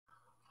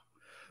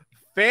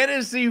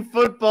Fantasy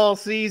football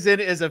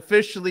season is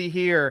officially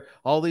here.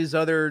 All these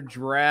other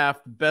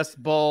draft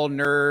best ball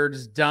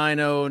nerds,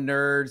 dino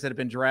nerds that have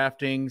been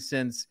drafting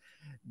since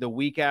the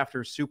week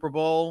after Super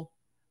Bowl.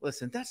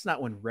 Listen, that's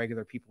not when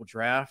regular people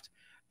draft.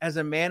 As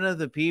a man of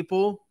the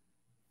people,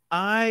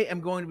 I am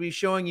going to be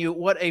showing you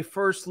what a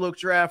first look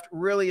draft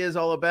really is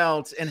all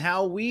about and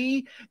how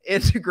we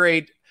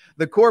integrate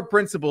the core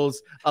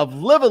principles of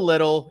live a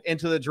little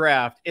into the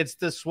draft. It's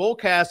the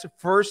Swolecast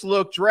first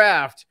look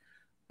draft.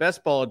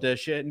 Best Ball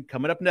Edition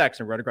coming up next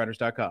on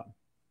RotoGrinders.com.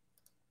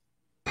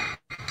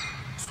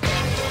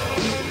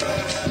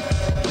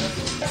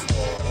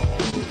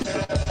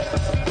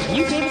 Are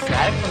you David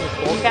Static from the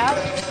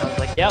Swolecast? I was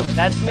like, yep,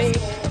 that's me.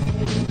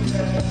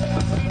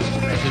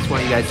 I just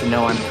want you guys to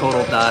know I'm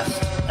total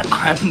dust.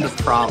 I'm the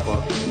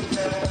problem.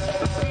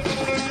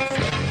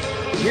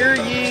 Hear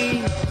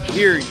ye,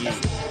 hear ye.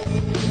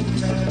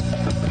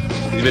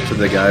 Leave it to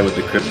the guy with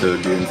the crypto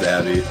dunes,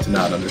 Abby, to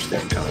not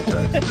understand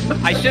context.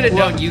 I should have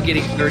known you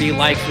getting 30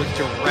 likes was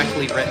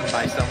directly written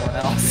by someone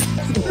else.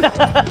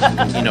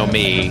 You know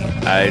me,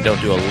 I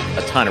don't do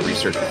a ton of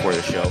research before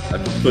the show.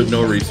 I've put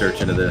no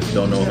research into this.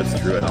 Don't know if it's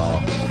true at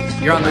all.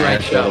 You're on the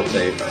right show.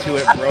 To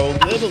it, bro.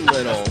 Live a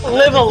little.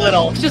 Live a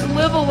little. Just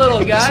live a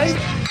little, guys.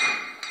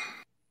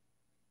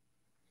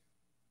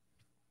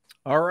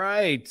 All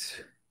right.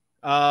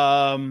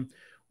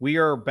 We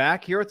are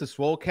back here at the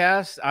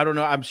Swolecast. I don't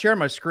know. I'm sharing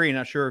my screen.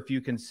 Not sure if you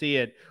can see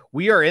it.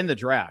 We are in the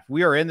draft.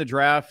 We are in the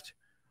draft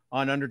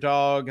on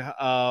Underdog.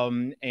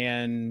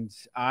 And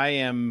I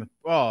am,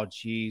 oh,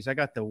 geez, I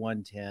got the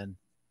 110.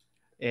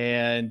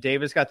 And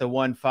Davis got the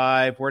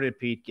 1.5. Where did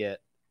Pete get?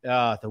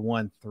 The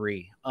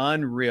 1.3.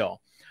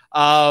 Unreal.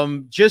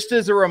 Just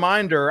as a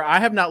reminder, I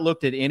have not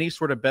looked at any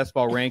sort of best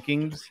ball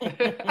rankings.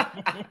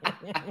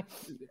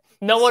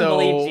 No one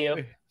believes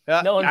you.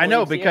 I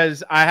know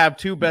because I have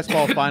 2 best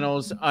ball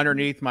finals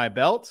underneath my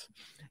belt.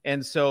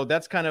 And so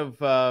that's kind of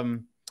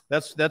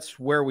that's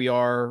where we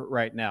are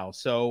right now.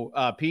 So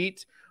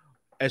Pete,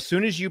 as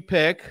soon as you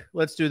pick,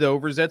 let's do the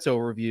oversets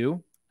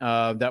overview.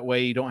 That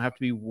way you don't have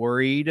to be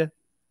worried,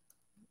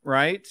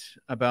 right?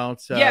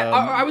 About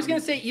I was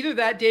gonna say either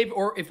that, Dave,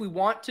 or if we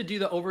want to do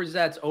the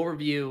oversets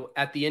overview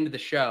at the end of the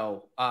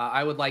show,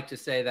 I would like to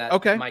say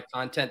that my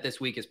content this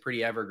week is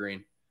pretty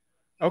evergreen.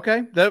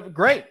 Okay,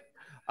 great.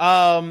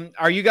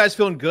 Are you guys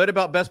feeling good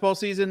about best ball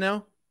season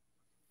now?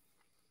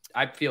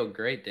 I feel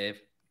great,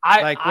 Dave.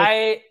 How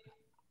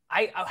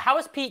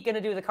is Pete going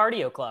to do the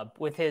cardio club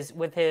with his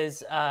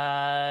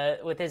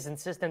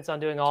insistence on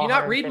doing all? Do you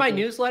not read my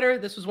newsletter?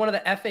 This was one of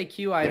the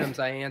FAQ items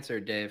I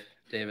answered,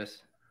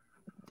 Davis.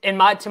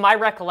 To my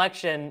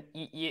recollection,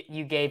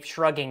 you gave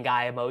shrugging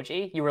guy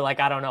emoji. You were like,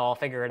 I don't know, I'll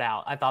figure it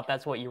out. I thought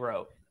that's what you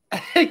wrote.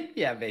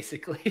 Yeah,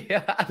 basically. Yeah.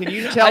 Can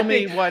you tell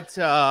me what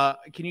the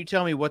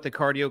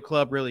cardio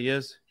club really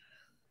is?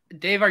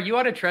 Dave, are you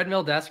on a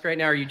treadmill desk right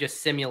now, or are you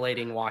just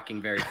simulating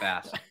walking very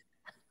fast?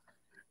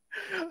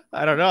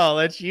 I don't know. I'll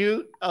let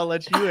you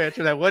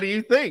answer that. What do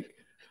you think?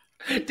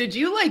 Did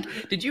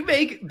you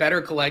make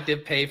Better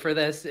Collective pay for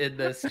this in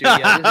the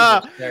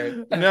studio?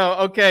 No.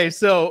 Okay.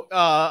 So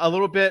a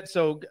little bit.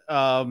 So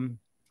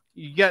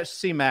you got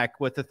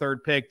C-Mac with the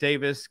 3rd pick.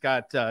 Davis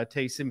got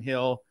Taysom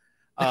Hill.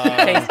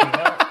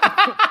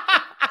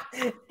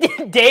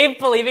 Dave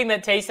believing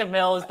that Taysom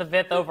Hill is the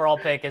 5th overall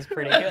pick is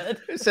pretty good.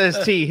 It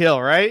says T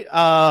Hill, right?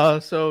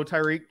 So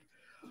Tyreek.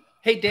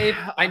 Hey, Dave,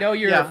 I know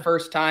you're a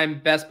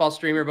first-time best ball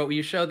streamer, but will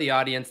you show the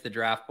audience the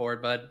draft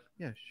board, bud?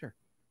 Yeah, sure.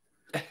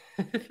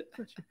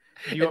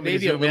 You want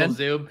maybe a little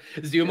zoom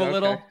a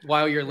little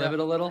while you're living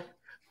a little?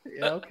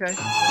 Yeah, okay.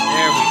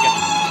 There we go.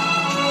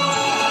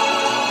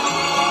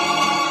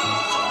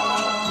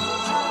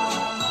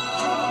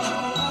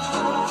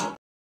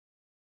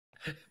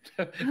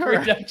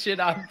 Production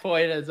on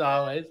point as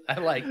always. I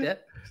liked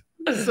it.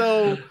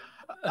 So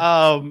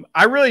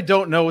I really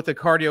don't know what the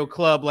cardio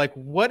club, like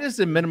what is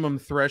the minimum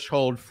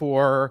threshold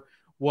for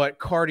what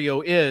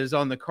cardio is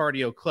on the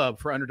cardio club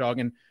for Underdog?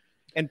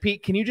 And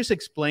Pete, can you just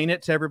explain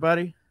it to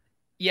everybody?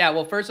 Yeah,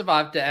 well, first of all,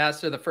 I have to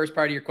answer the first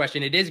part of your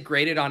question. It is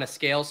graded on a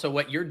scale. So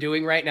what you're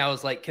doing right now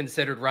is like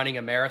considered running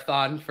a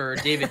marathon for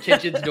David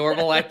Kitchen's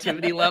normal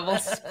activity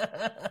levels.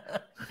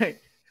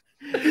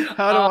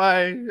 How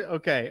do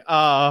okay.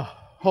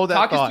 Hold that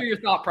Talk thought. us through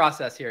your thought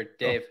process here,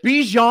 Dave.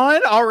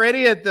 Bijan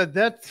already at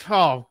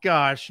oh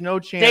gosh, no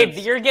chance. Dave,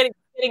 you're getting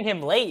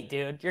him late,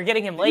 dude. You're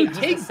getting him late.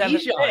 Take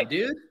Bijan,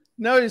 dude.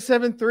 No, he's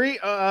 7'3".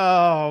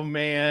 Oh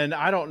man,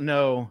 I don't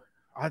know.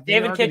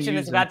 David Kitchen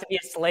is about to be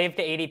a slave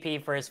to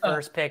ADP for his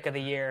first pick of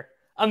the year.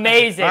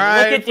 Amazing. All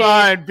right, look at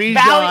fine. Dave.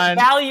 Bijan.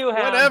 Value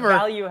hound. Whatever.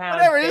 Value hound.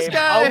 Whatever. This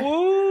guy.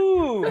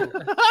 Oh,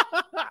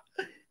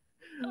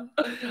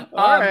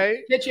 all right.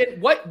 Kitchen,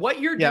 what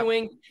you're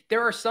doing,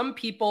 there are some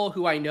people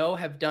who I know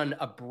have done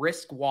a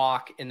brisk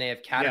walk and they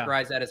have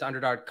categorized that as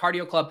Underdog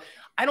Cardio Club.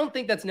 I don't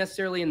think that's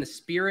necessarily in the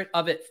spirit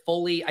of it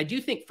fully. I do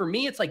think for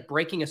me, it's like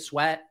breaking a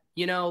sweat,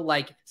 you know,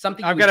 like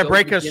something. I've got to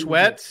break a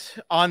sweat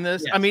on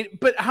this. Yes. I mean,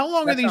 but how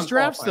long are these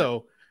drafts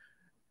though?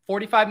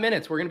 45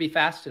 minutes. We're going to be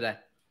fast today.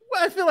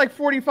 Well, I feel like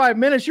 45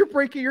 minutes. You're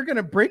going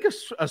to break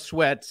a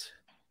sweat.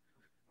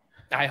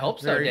 I hope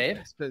so, Dave.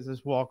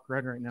 This walk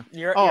right now.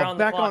 You're on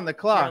back on the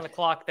clock. You're on the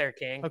clock there,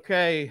 King.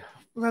 Okay.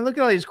 Well, look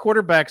at all these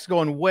quarterbacks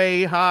going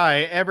way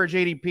high. Average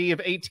ADP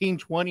of 18,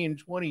 20, and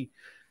 20.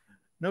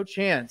 No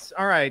chance.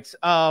 All right.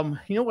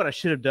 You know what I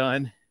should have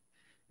done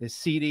is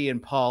CD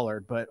and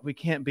Pollard, but we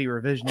can't be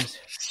revisionist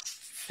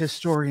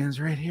historians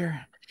right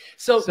here.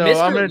 So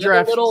Mr. I'm going to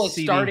draft Little is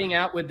CD. starting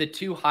out with the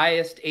 2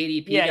 highest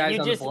ADP guys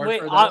on the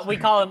board. We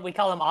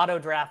call him Auto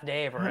Draft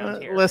Dave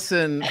around here.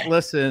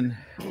 Listen.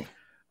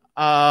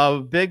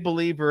 Big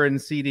believer in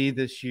CD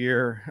this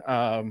year.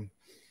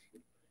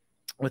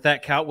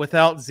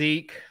 Without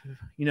Zeke,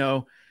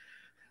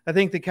 I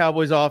think the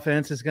Cowboys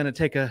offense is going to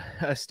take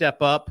a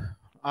step up.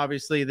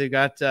 Obviously, they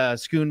got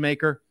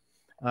Schoonmaker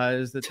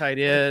as the tight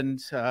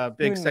end,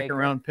 big second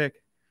round pick.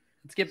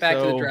 Let's get back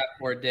to the draft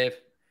board, Dave.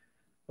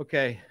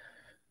 Okay.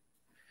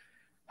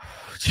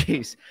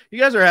 Jeez, you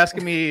guys are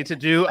asking me to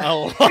do a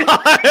lot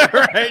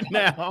right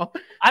now.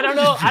 I don't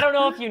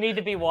know if you need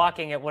to be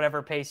walking at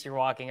whatever pace you're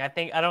walking. I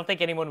don't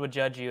think anyone would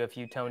judge you if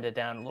you toned it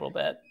down a little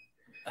bit.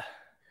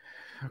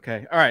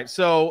 Okay. All right.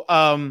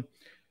 So,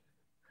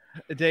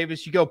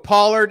 Davis, you go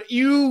Pollard.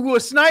 You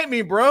snipe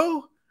me,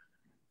 bro.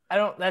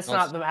 That's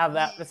not how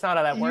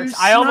that works.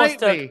 I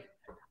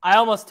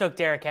almost took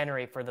Derrick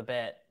Henry for the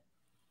bit.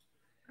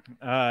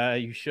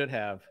 You should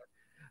have.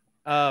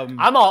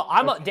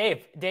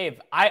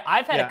 Dave.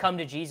 I've had a come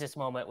to Jesus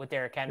moment with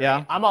Derrick Henry.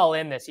 Yeah. I'm all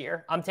in this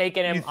year. I'm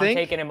taking him. I'm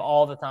taking him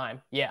all the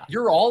time. Yeah.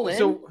 You're all in.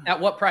 So at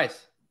what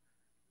price?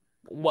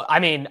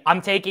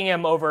 I'm taking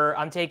him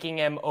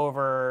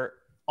over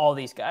all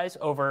these guys,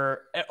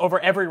 over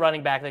every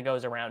running back that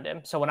goes around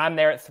him. So when I'm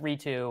there at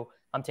 3-2,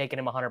 I'm taking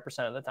him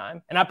 100% of the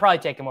time, and I'd probably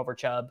take him over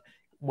Chubb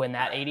when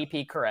that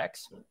ADP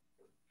corrects.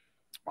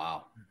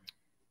 Wow.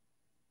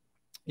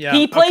 Yeah,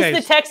 he plays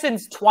the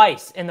Texans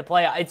twice in the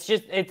playoff. It's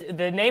just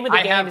the name of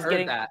the game is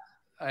getting that.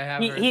 I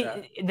have heard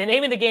that. The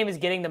name of the game is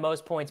getting the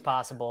most points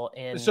possible.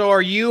 So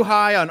are you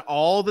high on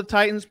all the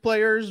Titans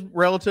players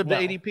relative to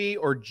ADP,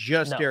 or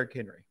just Derrick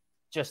Henry?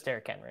 Just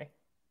Derrick Henry.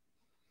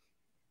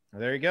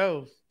 Well, there you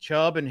go.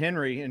 Chubb and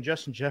Henry and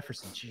Justin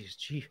Jefferson.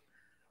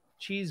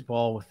 Cheese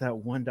ball with that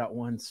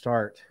 1.1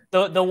 start.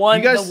 The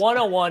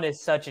 101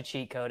 is such a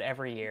cheat code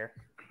every year.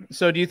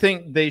 So do you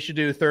think they should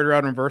do a third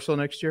round reversal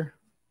next year?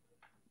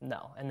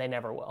 No, and they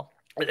never will.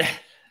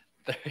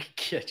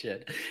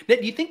 Kitchen. Do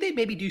you think they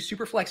maybe do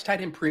Superflex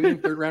tight end premium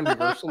third round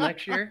reversal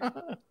next year?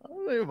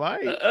 They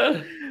might.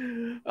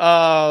 In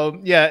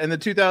the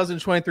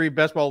 2023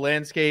 best ball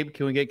landscape,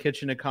 can we get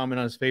Kitchen to comment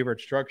on his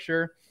favorite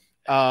structure?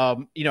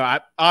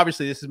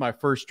 Obviously this is my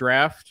first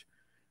draft,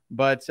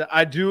 but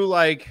I do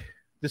like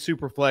the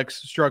Superflex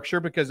structure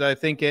because I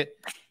think in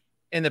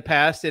the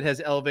past it has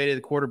elevated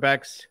the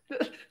quarterbacks.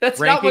 That's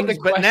rankings, not what the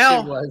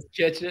question was,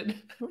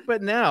 Kitchen.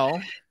 But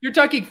now you're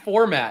talking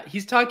format.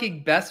 He's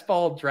talking best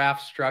ball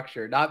draft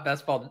structure, not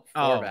best ball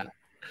format.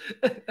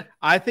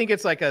 I think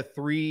it's like a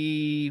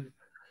 3,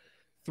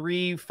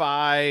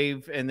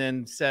 5, and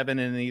then 7,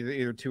 and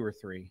either 2 or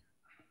 3.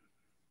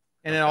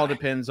 And it all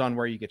depends on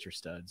where you get your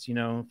studs.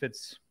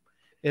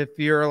 If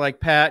you're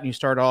like Pat and you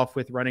start off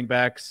with running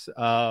backs,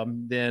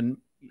 then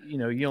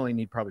you only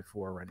need probably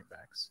 4 running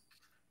backs.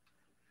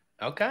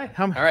 Okay.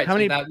 All right. How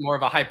many? That's more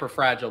of a hyper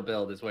fragile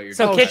build, is what you're.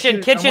 So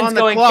doing. Kitchen's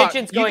going.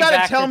 You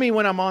got to tell me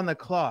when I'm on the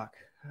clock.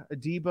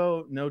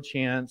 Debo, no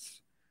chance.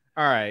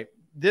 All right.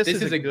 This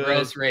is a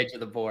gross rage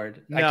of the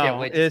board. I can't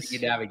wait to see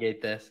you navigate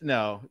this.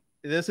 No,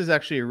 this is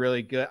actually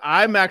really good.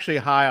 I'm actually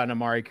high on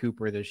Amari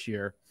Cooper this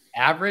year.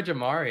 Average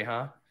Amari,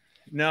 huh?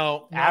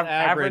 No,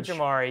 average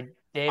Amari.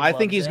 Dave I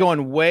think he's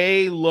going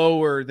way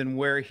lower than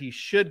where he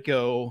should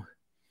go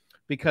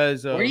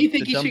because of. Where do you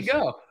think he should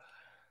go?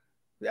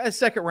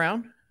 Second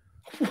round.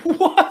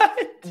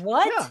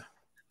 What? Yeah.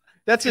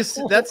 That's his.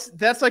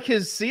 That's like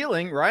his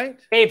ceiling, right?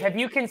 Dave, have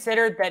you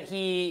considered that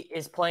he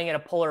is playing in a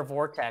polar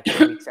vortex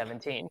in week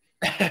 17?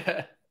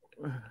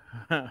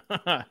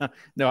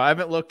 No, I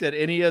haven't looked at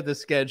any of the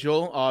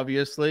schedule.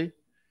 Obviously,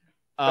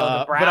 so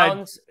the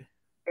Browns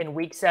in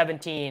week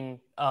 17.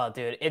 Oh,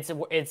 dude,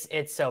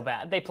 it's so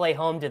bad. They play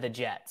home to the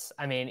Jets.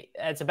 I mean,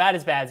 it's about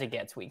as bad as it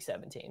gets. Week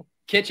 17.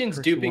 Kitchen's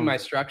duping my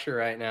structure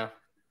right now.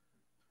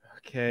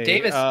 Okay,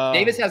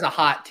 Davis has a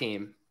hot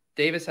team.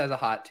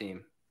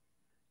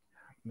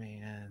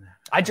 Man,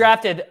 I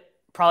drafted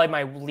probably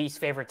my least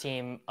favorite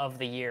team of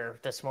the year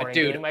this morning.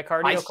 Dude, doing my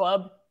cardio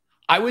club.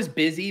 I was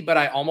busy, but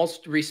I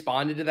almost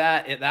responded to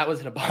that. That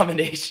was an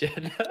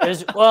abomination.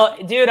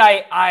 Dude,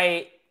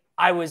 I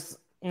was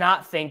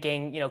not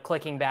thinking,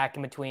 clicking back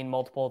in between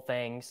multiple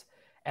things,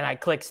 and I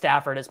clicked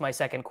Stafford as my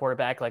second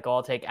quarterback. Like,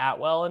 I'll take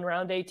Atwell in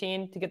round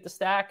 18 to get the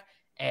stack,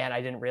 and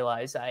I didn't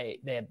realize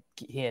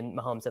he and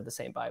Mahomes had the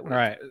same bye week. All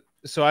right.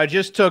 So I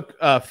just took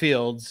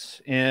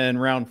Fields in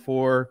round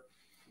 4,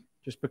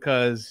 just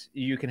because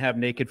you can have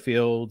naked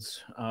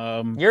Fields.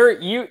 Dave,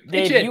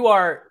 you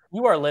are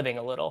living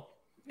a little.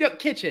 Yo,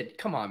 Kitchen,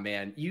 come on,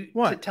 man.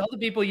 Tell the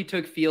people you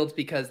took Fields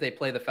because they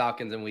play the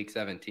Falcons in week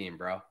 17,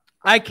 bro.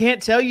 I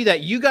can't tell you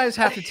that. You guys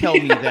have to tell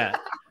me that.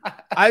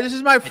 This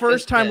is my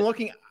first time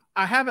looking.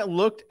 I haven't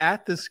looked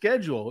at the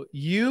schedule.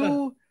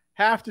 You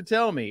have to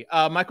tell me.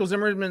 Michael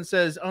Zimmerman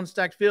says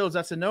unstacked fields.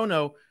 That's a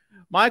no-no.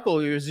 Michael,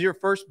 is your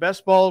first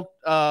best ball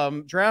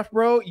draft,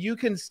 bro? You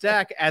can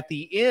stack at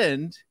the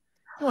end.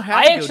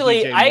 I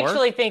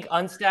actually think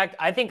unstacked.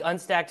 I think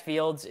unstacked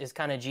fields is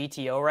kind of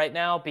GTO right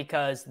now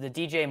because the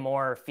DJ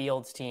Moore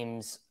Fields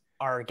teams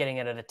are getting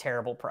it at a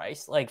terrible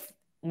price. Like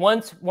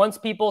once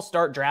people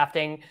start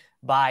drafting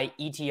by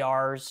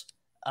ETRs,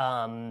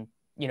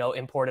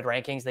 imported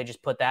rankings, they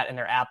just put that in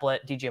their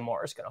applet. DJ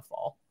Moore is going to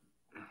fall.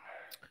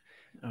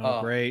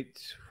 Oh, great.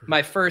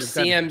 My first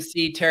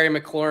CMC Terry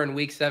McLaurin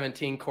week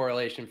 17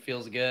 correlation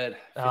feels good.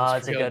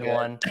 It's a good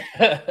one.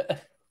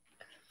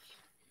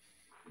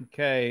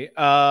 Okay.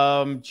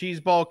 Cheese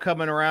ball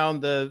coming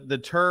around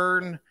the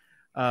turn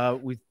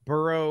with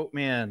Burrow.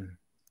 Man.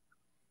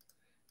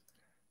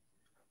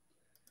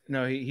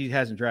 No, he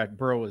hasn't drafted.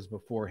 Burrow was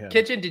before him.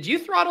 Kitchen, did you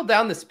throttle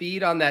down the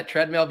speed on that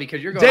treadmill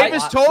because you're going?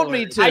 Davis told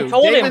me to. I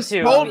told him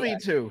to. Told me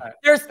to.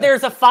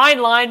 There's a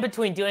fine line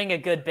between doing a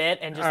good bit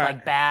and just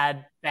like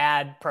bad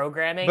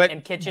programming.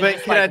 And Kitchen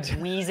just like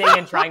wheezing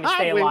and trying to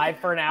stay alive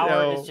for an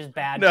hour is just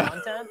bad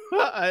content.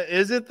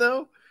 Is it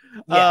though?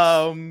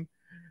 Yes.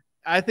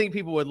 I think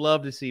people would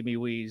love to see me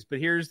wheeze, but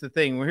here's the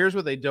thing. Here's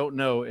what they don't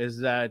know is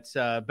that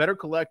Better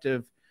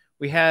Collective,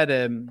 we had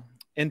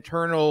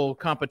internal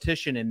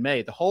competition in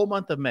May, the whole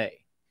month of May,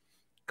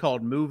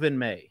 called Move in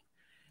May,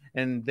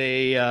 and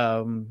they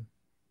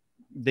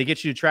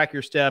get you to track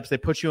your steps. They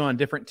put you on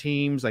different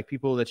teams, like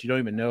people that you don't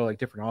even know, like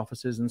different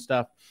offices and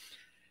stuff.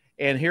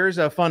 And here's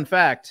a fun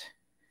fact: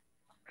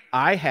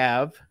 I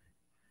have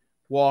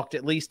walked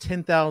at least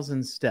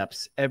 10,000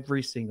 steps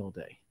every single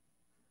day.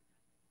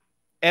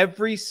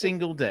 Every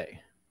single day.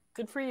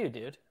 Good for you,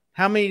 dude.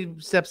 How many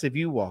steps have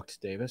you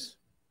walked, Davis?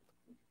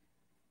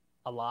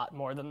 A lot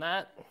more than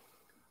that.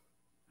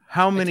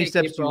 How many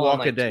steps do you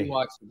walk a day?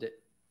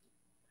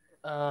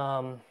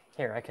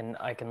 Here,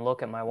 I can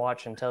look at my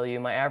watch and tell you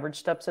my average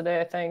steps a day,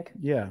 I think.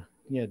 Yeah,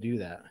 do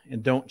that.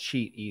 And don't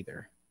cheat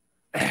either.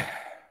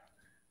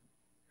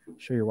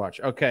 Show your watch.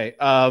 Okay.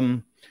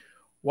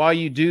 While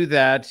you do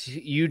that,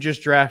 you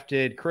just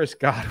drafted Chris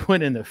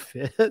Godwin in the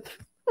 5th.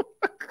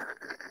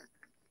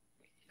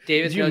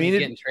 Davis knows he's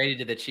getting traded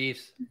to the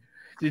Chiefs.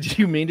 Did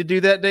you mean to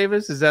do that,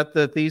 Davis? Is that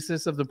the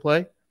thesis of the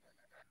play?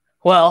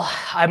 Well,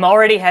 I'm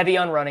already heavy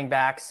on running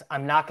backs.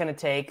 I'm not going to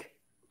take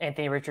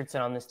Anthony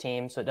Richardson on this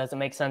team, so it doesn't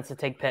make sense to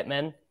take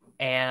Pittman.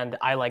 And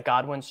I like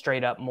Godwin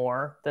straight up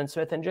more than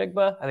Smith and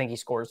Jigba. I think he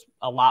scores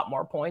a lot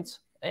more points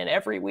in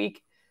every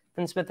week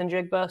than Smith and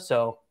Jigba.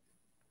 So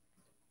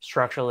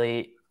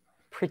structurally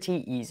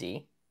pretty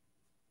easy.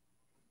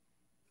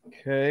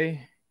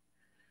 Okay.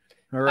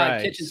 All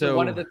right. Kitchen, so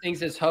one of the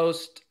things as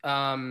host,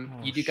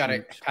 you do got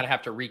to kind of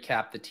have to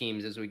recap the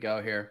teams as we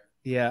go here.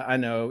 Yeah, I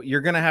know. You're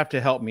going to have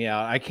to help me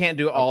out. I can't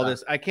do all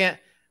this. I can't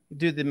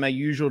do my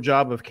usual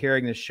job of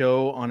carrying the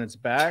show on its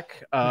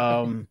back,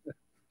 on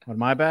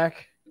my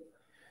back.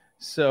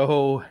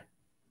 So,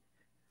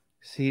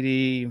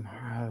 CD,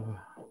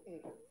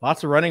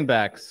 lots of running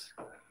backs.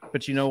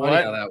 But you know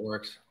what? How that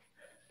works.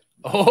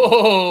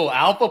 Oh,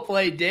 alpha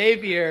play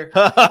Dave here.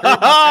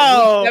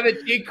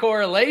 17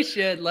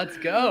 correlation. Let's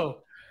go.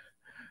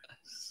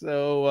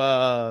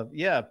 So,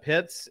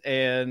 Pitts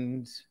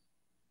and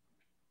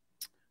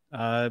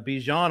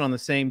Bijan on the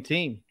same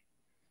team.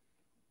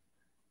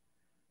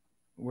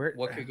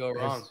 What could go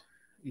wrong?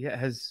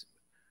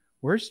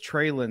 Where's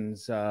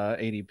Traylon's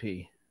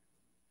ADP?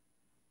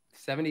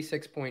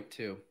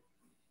 76.2.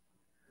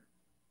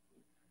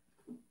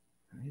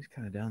 He's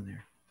kind of down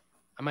there.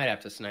 I might have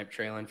to snipe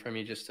Traylon from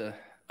you just to.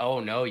 Oh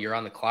no, you're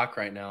on the clock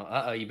right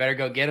now. You better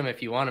go get him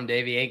if you want him,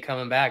 Dave. He ain't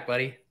coming back,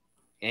 buddy.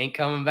 He ain't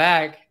coming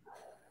back.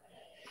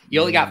 You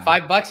only got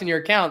 $5 in your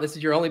account. This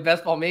is your only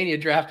Best Ball Mania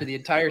draft of the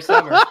entire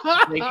summer.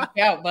 Make it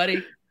count,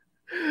 buddy.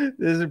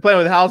 This is playing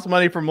with house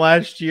money from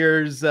last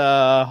year's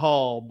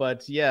haul,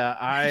 but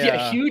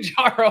huge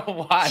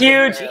ROI.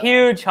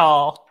 Huge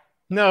haul.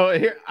 No,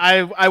 here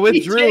I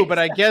withdrew, but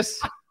I guess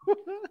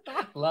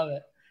love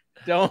it.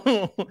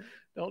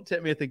 Don't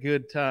tip me at the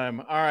good time.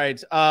 All right,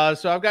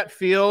 so I've got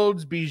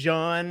Fields,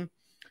 Bijan,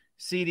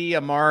 CD,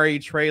 Amari,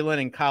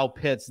 Traylon, and Kyle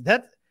Pitts.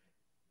 That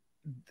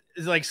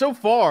is like so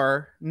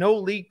far no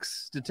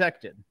leaks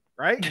detected,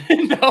 right?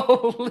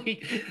 No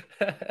leak.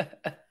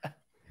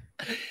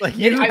 Like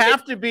you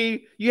have to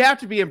be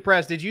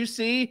impressed. Did you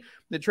see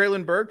that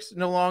Traylon Burks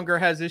no longer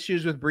has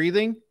issues with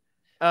breathing?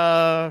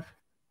 And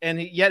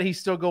yet he's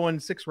still going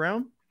 6th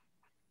round.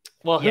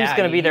 Well, who's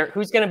going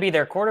to be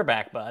their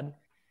quarterback, bud?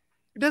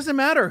 It doesn't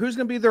matter who's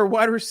going to be their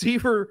wide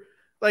receiver.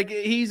 Like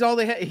he's all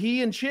they have.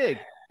 He and Chig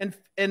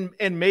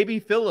and maybe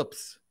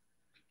Phillips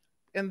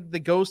and the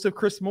ghost of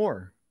Chris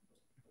Moore.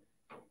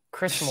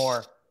 Chris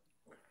Moore.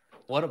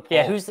 What a pull.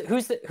 Yeah. Who's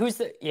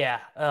the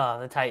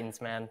the Titans,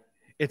 man.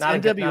 It's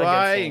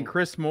NWI and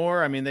Chris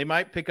Moore. I mean, they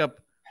might pick up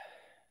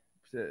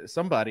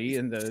somebody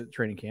in the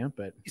training camp,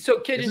 but so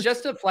Kitchen,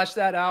 just to flesh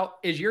that out,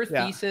 is your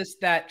thesis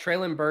that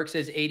Traylon Burks'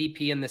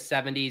 ADP in the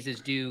 70s is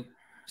due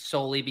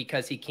solely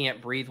because he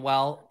can't breathe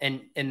well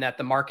and that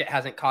the market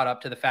hasn't caught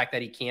up to the fact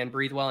that he can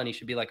breathe well and he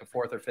should be like a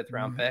 4th or 5th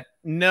round pick?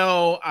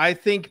 No, I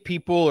think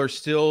people are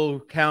still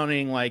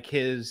counting like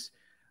his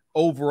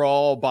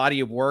overall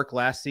body of work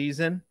last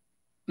season.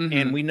 Mm-hmm.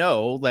 And we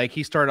know like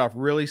he started off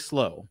really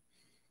slow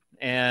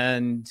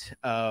and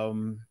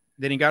then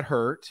he got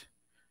hurt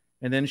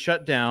and then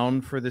shut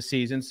down for the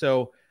season.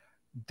 So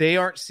they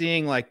aren't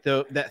seeing like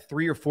that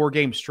 3 or 4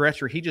 game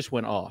stretch where he just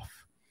went off.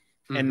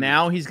 And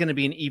now he's going to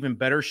be in even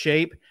better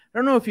shape. I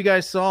don't know if you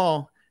guys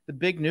saw the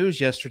big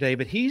news yesterday,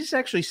 but he's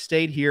actually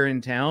stayed here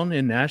in town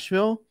in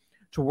Nashville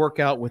to work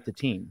out with the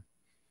team.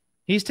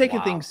 He's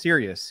taking things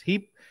serious.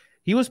 He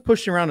was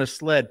pushing around a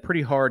sled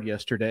pretty hard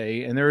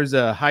yesterday, and there was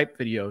a hype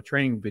video,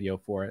 training video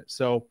for it.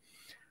 So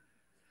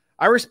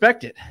I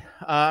respect it.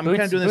 I'm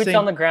kind of doing the same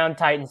on the ground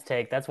Titans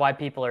take. That's why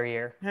people are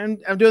here.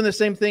 And I'm doing the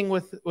same thing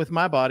with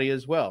my body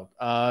as well.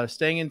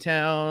 Staying in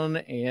town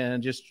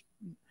and just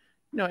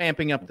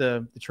amping up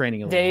the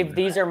training a little Dave, bit.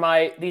 these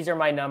are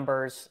my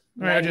numbers.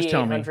 Right, just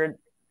tell me.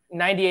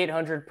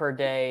 9,800 per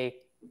day.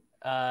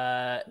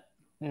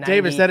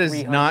 Davis, that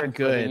is not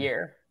good.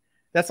 Year.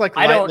 That's like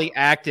lightly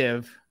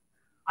active.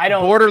 I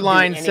don't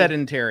borderline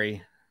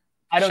sedentary.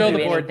 I don't show do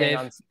the board,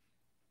 Dave.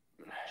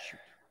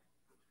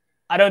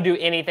 I don't do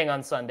anything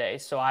on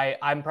Sundays, so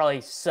I'm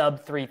probably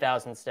sub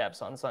 3,000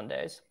 steps on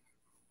Sundays.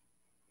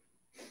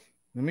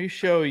 Let me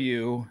show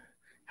you.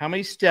 How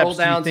many steps? Scroll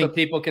down so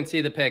people can see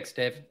the picks,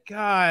 Dave.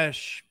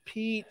 Gosh,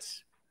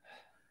 Pete.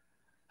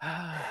 Good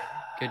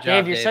job,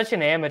 Dave. You're such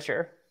an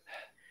amateur.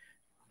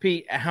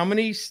 Pete, how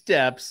many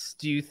steps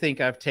do you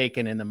think I've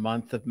taken in the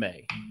month of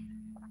May?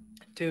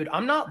 Dude,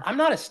 I'm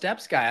not a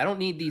steps guy. I don't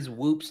need these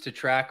whoops to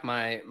track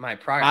my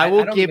progress. I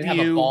will don't give even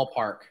you have a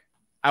ballpark.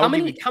 How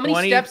many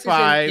steps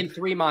is in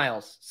 3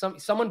 miles?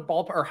 Someone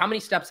ballpark, or how many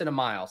steps in a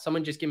mile?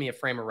 Someone just give me a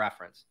frame of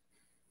reference.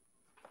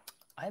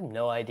 I have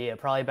no idea.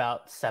 Probably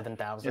about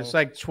 7,000. It's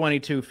like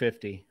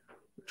 2,250,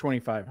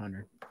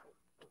 2,500.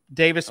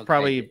 Davis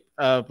probably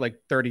like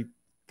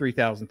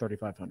 33,000,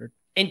 3,500.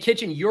 In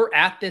Kitchen, you're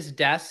at this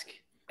desk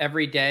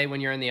every day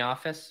when you're in the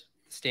office.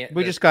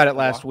 We just got it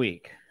last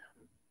week.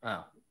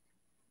 Oh,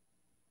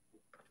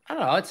 I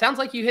don't know. It sounds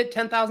like you hit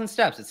 10,000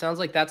 steps. It sounds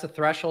like that's a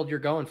threshold you're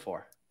going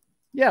for.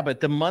 Yeah, but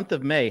the month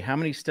of May, how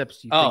many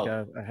steps do you think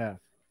I have?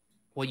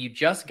 Well, you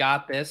just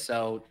got this,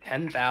 so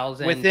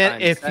 10,000.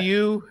 Within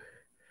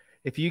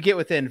if you get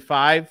within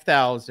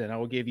 5,000, I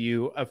will give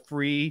you a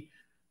free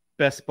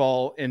best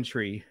ball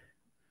entry.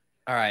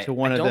 All right. To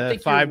one of the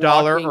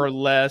 $5 or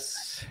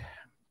less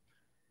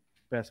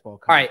best ball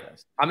contests. All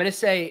right. I'm going to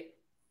say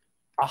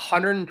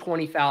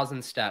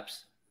 120,000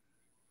 steps.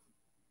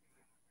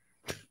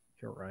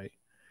 You're right.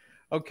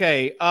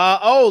 Okay.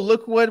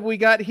 Look what we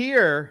got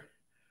here.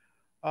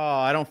 Oh,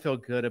 I don't feel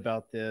good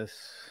about this,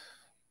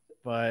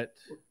 but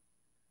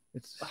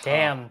it's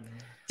damn.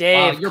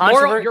 Dave, your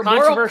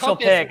controversial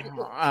pick.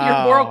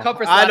 Your moral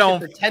compass lasted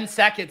for 10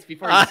 seconds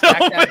before you stacked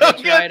that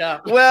bitch right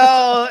up.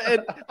 Well,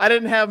 I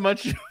didn't have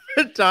much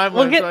time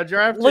left, so I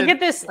drafted. Look at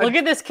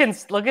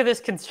this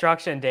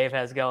construction Dave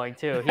has going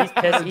too. He's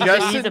pissed.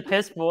 He's a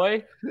piss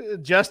boy.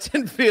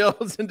 Justin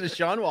Fields and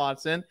Deshaun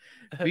Watson,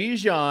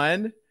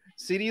 Bijan,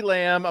 CeeDee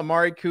Lamb,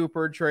 Amari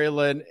Cooper,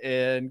 Traylon,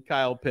 and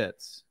Kyle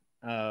Pitts.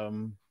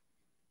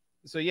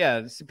 So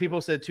yeah,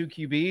 people said 2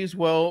 QBs.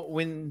 Well,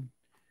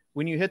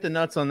 when you hit the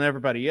nuts on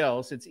everybody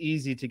else, it's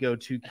easy to go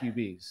 2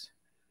 QBs.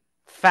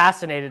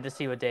 Fascinated to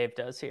see what Dave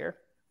does here.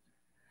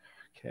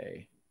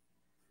 Okay.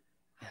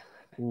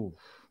 Ooh.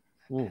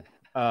 You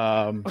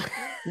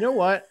know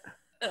what?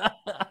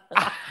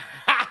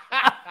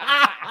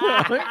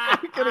 I'm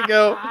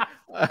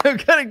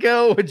gonna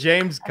go with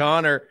James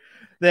Conner.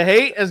 The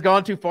hate has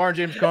gone too far,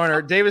 James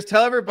Conner. Davis,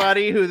 tell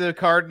everybody who the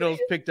Cardinals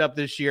picked up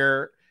this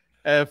year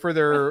for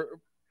their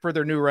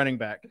new running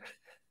back.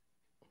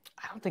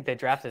 I don't think they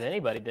drafted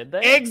anybody, did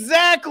they?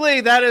 Exactly.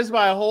 That is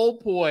my whole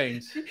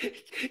point.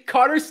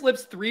 Carter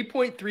slips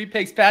 3.3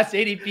 picks past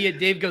ADP, and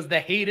Dave goes, the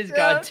hate has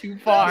gone too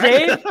far.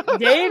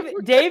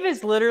 Dave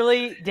is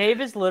literally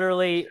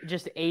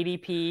just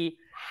ADP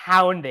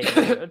hounding,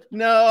 dude.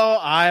 No,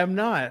 I am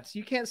not.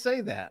 You can't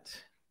say that.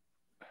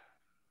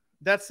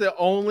 That's the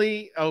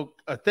only.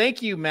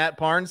 Thank you, Matt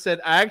Parnes said.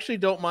 I actually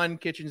don't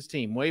mind Kitchen's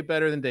team. Way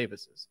better than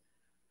Davis's.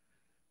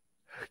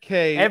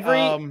 Okay.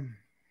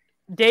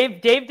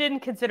 Dave didn't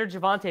consider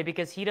Javonte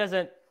because he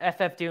doesn't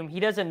FF Doom. He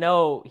doesn't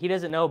know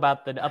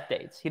about the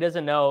updates. He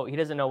doesn't know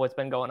what's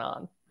been going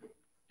on.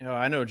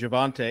 I know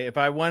Javonte. If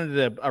I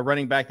wanted a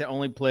running back that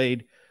only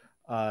played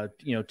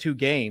 2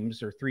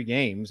 games or 3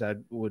 games, I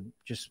would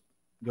just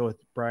go with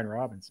Brian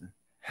Robinson.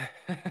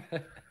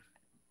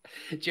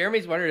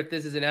 Jeremy's wondering if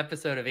this is an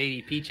episode of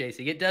ADP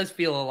chasing. It does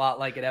feel a lot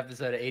like an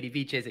episode of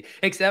ADP chasing,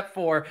 except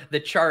for the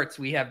charts.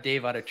 We have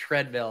Dave on a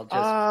treadmill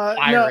just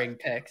firing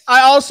picks.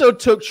 I also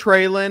took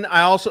Traylon.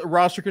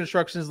 Roster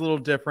construction is a little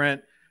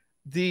different.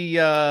 He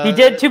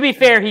did. To be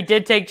fair, he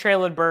did take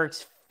Traylon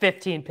Burks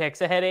 15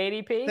 picks ahead of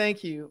ADP.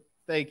 Thank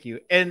you.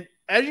 And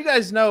as you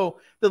guys know,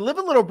 the Live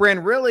a Little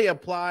brand really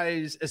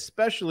applies,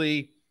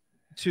 especially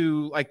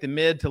to like the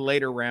mid to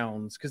later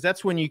rounds, because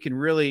that's when you can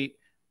really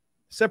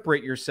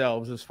separate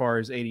yourselves as far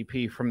as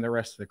ADP from the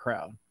rest of the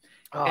crowd.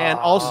 And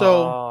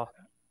also,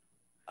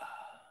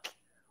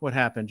 what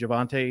happened,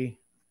 Javonte?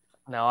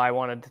 No, I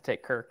wanted to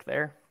take Kirk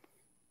there.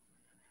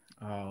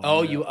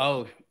 No, you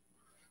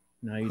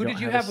Who did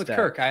you have with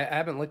Kirk? I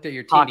haven't looked at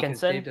your team Hawkinson.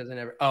 because Dave doesn't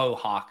ever. Oh,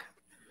 Hawk.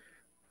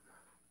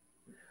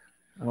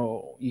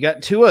 Oh, you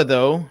got Tua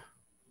though.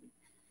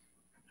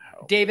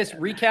 Davis,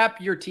 recap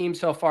your team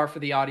so far for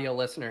the audio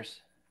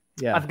listeners.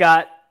 Yeah, I've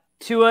got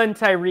Tua and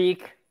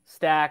Tyreek,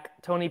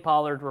 Stack, Tony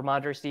Pollard,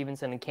 Ramondre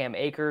Stevenson, and Cam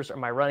Akers are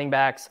my running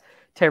backs.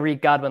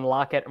 Tyreek, Godwin,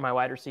 Lockett are my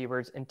wide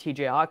receivers, and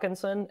TJ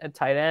Hawkinson at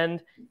tight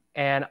end.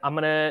 And I'm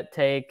going to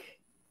take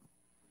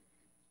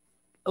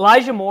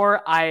Elijah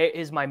Moore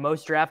is my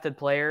most drafted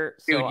player.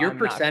 So Dude, your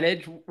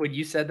percentage, when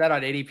you said that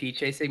on ADP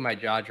chasing, my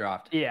jaw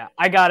dropped. Yeah,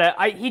 I got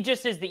it. He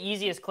just is the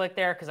easiest click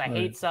there because I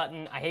hate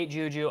Sutton. I hate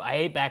Juju. I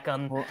hate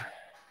Beckham.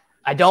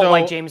 I don't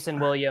like Jameson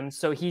Williams.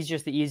 So he's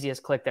just the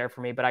easiest click there for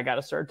me, but I got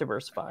to start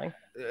diversifying.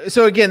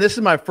 So again, this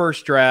is my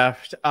first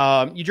draft.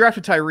 You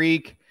drafted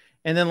Tyreek,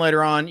 and then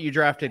later on you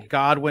drafted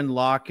Godwin,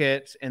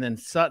 Lockett, and then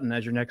Sutton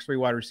as your next 3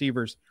 wide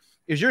receivers.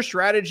 Is your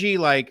strategy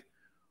like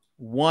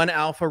one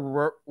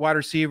alpha wide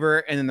receiver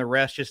and then the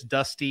rest just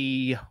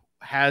dusty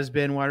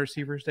has-been wide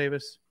receivers,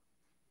 Davis?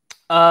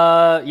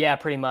 Yeah,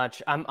 pretty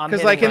much. I'm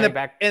because like in the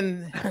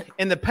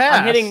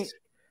past,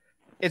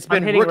 it's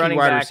been rookie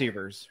wide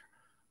receivers.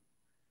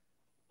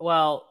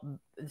 Well,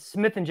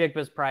 Smith and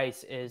Jigba's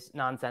price is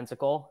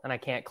nonsensical, and I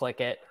can't click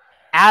it.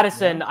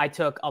 Addison, I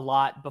took a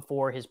lot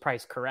before his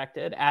price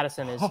corrected.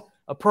 Addison is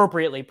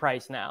appropriately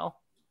priced now.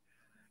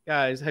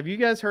 Guys, have you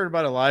guys heard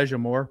about Elijah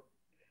Moore?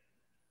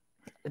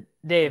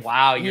 Dave.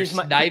 Wow, you're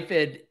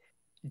sniping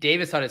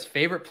Davis on his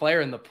favorite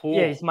player in the pool.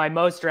 Yeah, he's my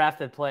most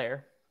drafted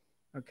player.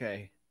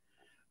 Okay.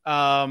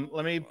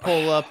 Let me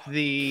pull up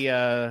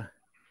the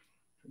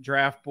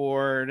draft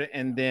board,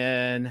 and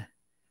then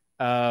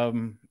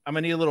I'm going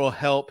to need a little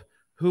help.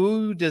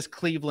 Who does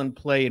Cleveland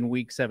play in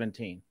week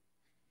 17?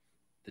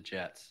 The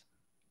Jets.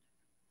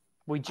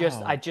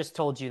 I just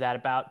told you that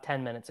about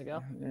 10 minutes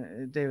ago.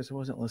 Davis, I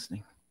wasn't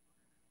listening.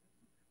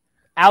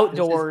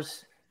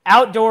 Outdoors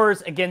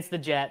against the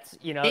Jets.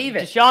 You know,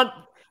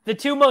 the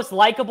 2 most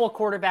likable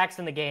quarterbacks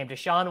in the game,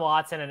 Deshaun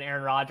Watson and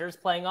Aaron Rodgers,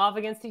 playing off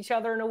against each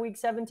other in a week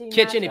 17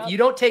 Kitchen, matchup. if you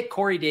don't take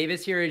Corey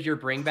Davis here as your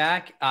bring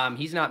back,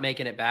 he's not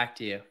making it back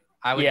to you.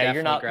 I would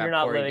definitely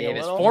grab Corey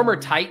Davis. Former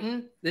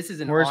Titan. This is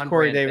an Where's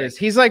Corey Davis?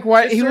 He's like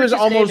what? He was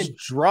almost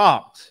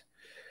dropped.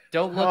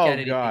 Don't look at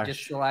it. If you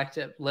just select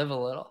it. Live a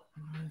little.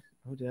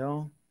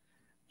 Odell,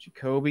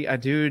 Jacoby. I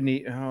do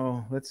need.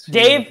 Let's see.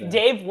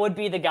 Dave would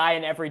be the guy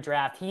in every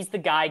draft. He's the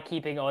guy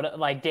keeping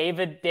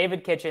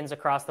David Kitchens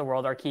across the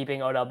world are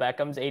keeping Odell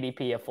Beckham's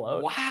ADP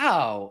afloat.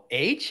 Wow,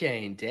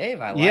 A-Chain, Dave.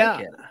 I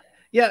like it.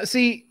 Yeah.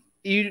 See,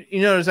 you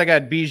notice I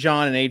got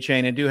Bijan and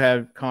A-Chain. I do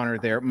have Connor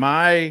there.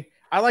 I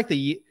like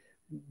the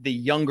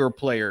younger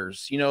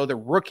players. You know, the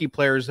rookie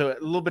players. A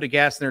little bit of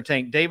gas in their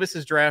tank. Davis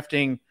is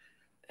drafting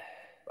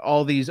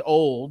all these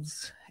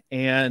olds.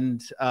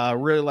 And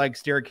really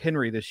likes Derrick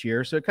Henry this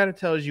year. So it kind of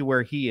tells you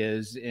where he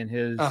is in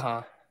his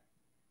whole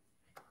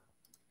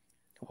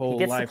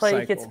life cycle.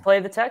 He gets to play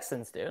the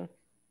Texans, dude.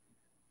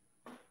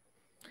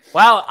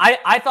 Wow,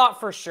 I thought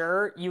for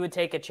sure you would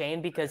take a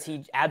chain because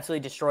he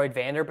absolutely destroyed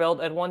Vanderbilt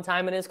at one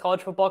time in his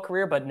college football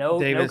career, but no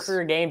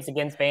career games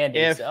against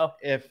Vandy.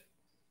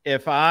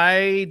 If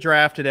I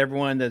drafted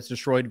everyone that's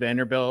destroyed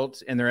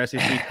Vanderbilt in their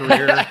SEC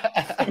career,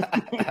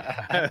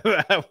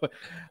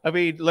 I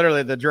mean,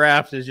 literally the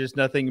draft is just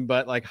nothing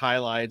but like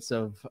highlights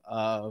of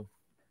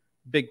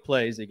big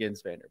plays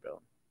against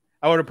Vanderbilt.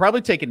 I would have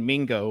probably taken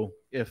Mingo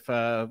if,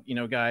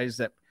 guys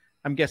that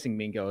I'm guessing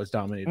Mingo is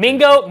dominated.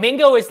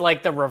 Mingo is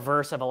like the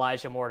reverse of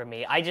Elijah Moore to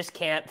me. I just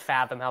can't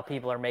fathom how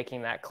people are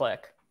making that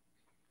click.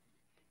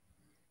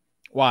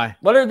 Why?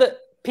 What are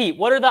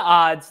the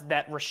odds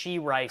that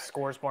Rashee Rice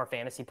scores more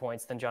fantasy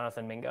points than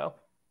Jonathan Mingo?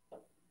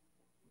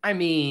 I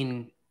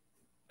mean,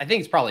 I think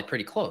it's probably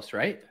pretty close,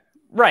 right?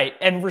 Right.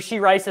 And Rashee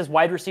Rice is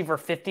wide receiver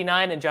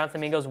 59 and Jonathan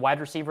Mingo's wide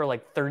receiver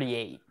like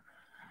 38.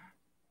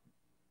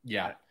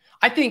 Yeah.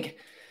 I think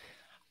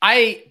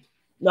I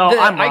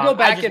go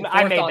back and forth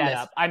I made on that this.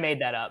 up. I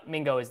made that up.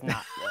 Mingo is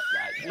not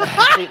that. You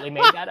completely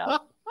made that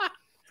up.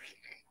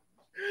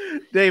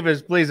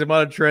 Davis, please, I'm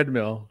on a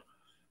treadmill.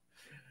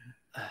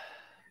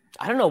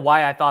 I don't know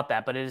why I thought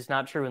that, but it is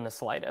not true in the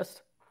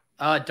slightest.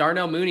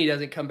 Darnell Mooney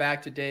doesn't come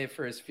back to Dave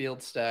for his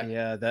field stack.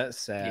 Yeah, that's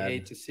sad. You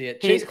hate to see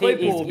it. Chase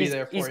Claypool will be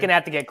there for you. He's going to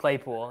have to get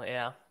Claypool,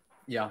 yeah.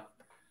 Yeah.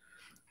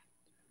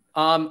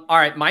 All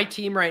right, my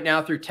team right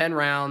now through 10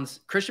 rounds,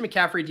 Christian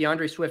McCaffrey,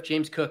 DeAndre Swift,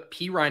 James Cook,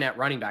 P. Ryan at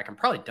running back. I'm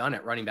probably done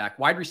at running back.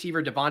 Wide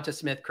receiver, Devonta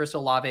Smith, Chris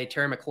Olave,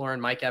 Terry McLaurin,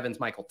 Mike Evans,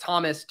 Michael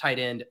Thomas. Tight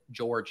end,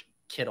 George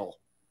Kittle.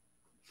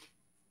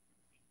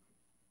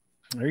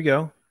 There you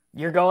go.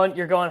 You're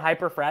going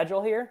hyper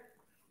fragile here?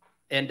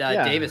 And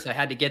Davis, I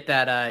had to get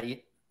that.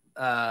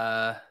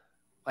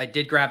 I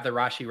did grab the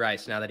Rashee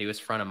Rice now that he was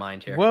front of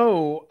mind here.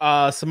 Whoa,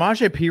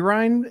 Samaje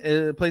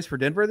Perine plays for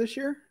Denver this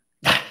year?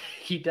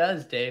 He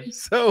does, Dave.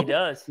 So He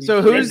does.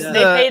 So who's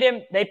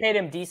they paid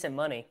him decent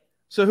money.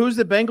 So who's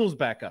the Bengals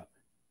backup?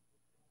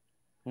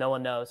 No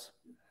one knows.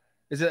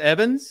 Is it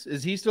Evans?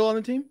 Is he still on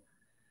the team?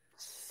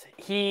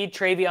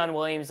 Travion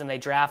Williams, and they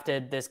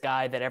drafted this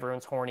guy that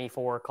everyone's horny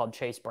for called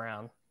Chase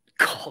Brown.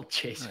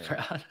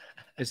 Brown.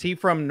 Is he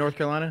from North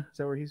Carolina? Is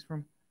that where he's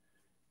from?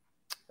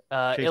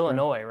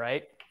 Illinois, Brown?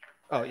 Right?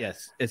 Oh,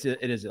 yes. It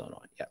is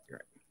Illinois. Yeah, you're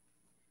right.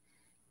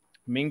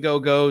 Mingo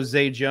goes,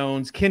 Zay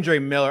Jones,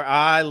 Kendre Miller.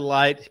 I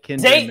liked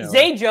Kendre Miller.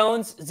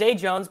 Zay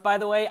Jones, by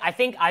the way, I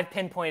think I've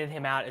pinpointed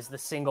him out as the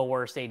single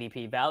worst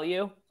ADP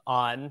value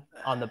on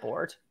the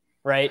board,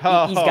 right?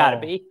 He's got to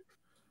be.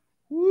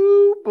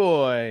 Woo,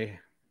 boy.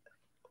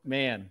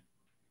 Man.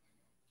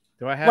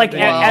 Do I have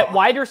at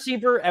wide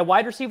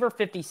receiver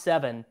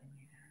 57?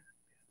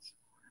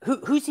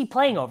 Who's he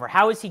playing over?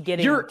 How is he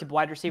getting to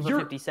wide receiver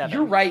 57?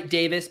 You're right,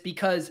 Davis,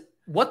 because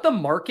what the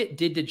market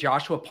did to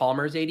Joshua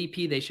Palmer's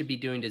ADP, they should be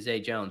doing to Zay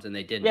Jones, and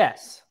they didn't.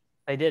 Yes,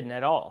 they didn't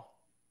at all.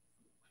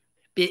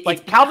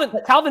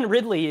 Calvin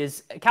Ridley.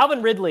 He's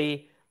going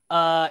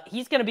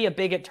to be a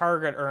bigger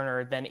target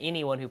earner than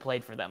anyone who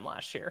played for them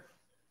last year.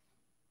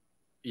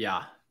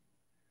 Yeah.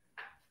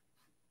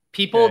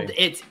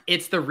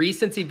 It's the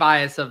recency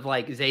bias of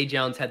like Zay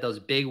Jones had those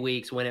big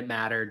weeks when it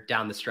mattered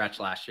down the stretch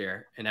last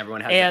year, and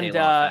everyone has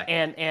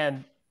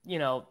and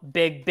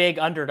big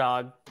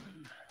underdog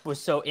was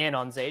so in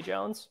on Zay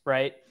Jones,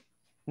 right?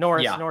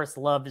 Norris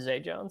loved Zay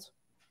Jones.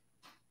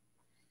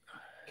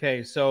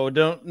 Okay, so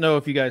don't know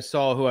if you guys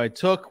saw who I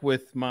took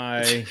with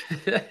my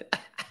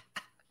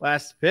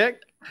last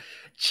pick.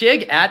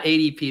 Chig at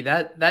ADP.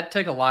 That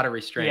took a lot of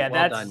restraint. Yeah,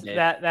 well done, Dave.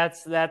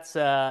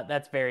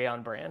 That's very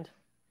on brand.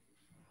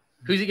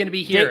 Who's he going to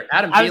be here?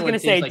 Adam Thielen. I was going to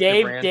say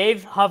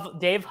Dave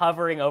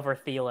hovering over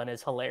Thielen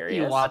is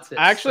hilarious.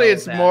 Actually,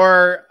 it's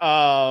more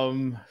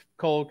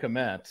Cole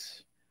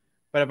Kmet,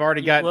 but I've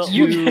already got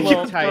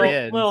two tight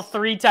ends. Little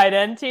 3 tight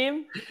end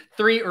team.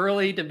 3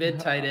 early to mid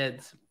tight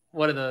ends.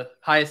 One of the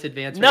highest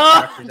advanced.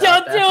 No,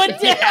 don't do it.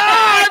 Yeah,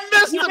 I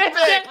missed the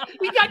pick.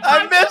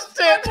 I missed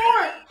it.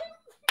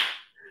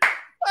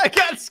 I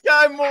got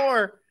Sky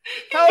Moore.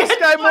 How is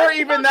Sky Moore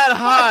even that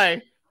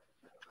high?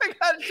 I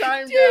got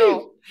timed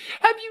out.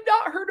 Have you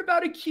not heard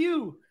about a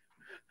Q?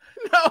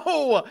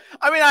 No.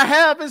 I mean, I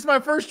have. It's my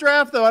first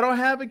draft, though. I don't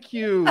have a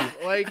Q.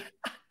 Like,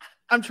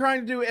 I'm trying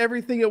to do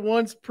everything at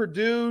once,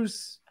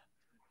 produce.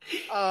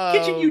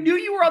 Kitchen, you knew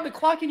you were on the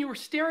clock and you were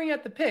staring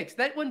at the picks.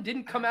 That one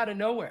didn't come out of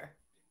nowhere.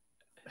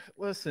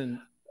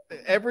 Listen,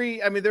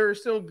 there are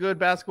still good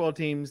basketball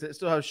teams that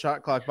still have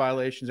shot clock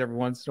violations every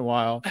once in a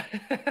while.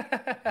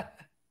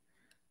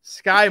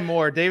 Sky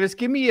Moore, Davis,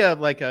 give me a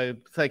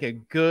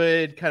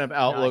good kind of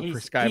outlook for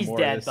Sky Moore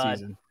this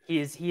season. He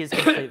is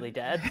completely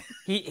dead.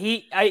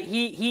 He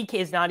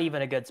is not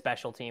even a good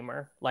special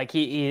teamer. Like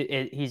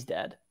he's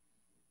dead.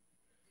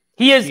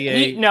 He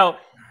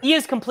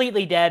is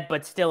completely dead,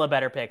 but still a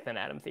better pick than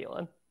Adam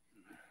Thielen.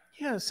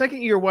 Yeah,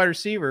 second year wide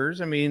receivers.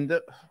 I mean,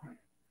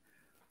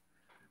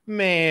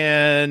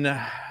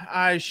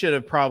 I should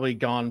have probably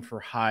gone for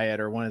Hyatt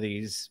or one of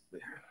these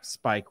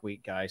Spike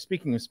Week guys.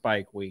 Speaking of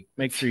Spike Week,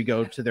 make sure you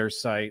go to their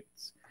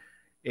sites,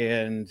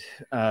 and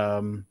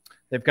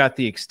they've got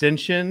the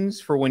extensions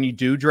for when you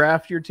do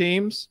draft your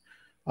teams,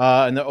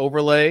 and the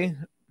overlay.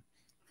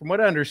 From what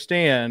I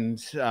understand,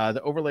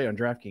 the overlay on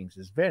DraftKings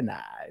is very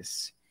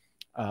nice,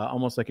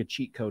 almost like a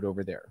cheat code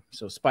over there.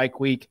 So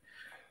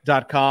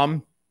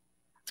spikeweek.com.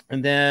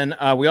 And then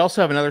we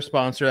also have another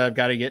sponsor that I've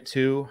got to get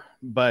to,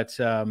 but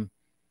starting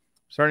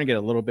to get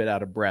a little bit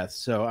out of breath,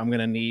 so I'm going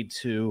to need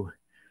to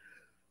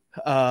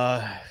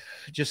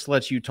just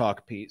let you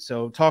talk, Pete.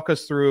 So talk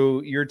us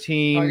through your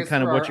team,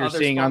 kind of what you're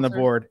seeing on the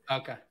board.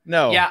 Okay.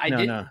 No.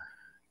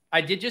 I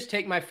did just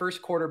take my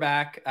first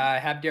quarterback. I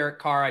have Derek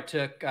Carr. I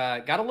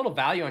got a little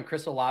value on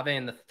Chris Olave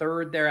in the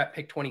 3rd there at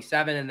pick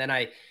 27. And then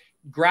I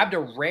grabbed a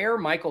rare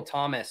Michael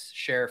Thomas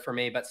share for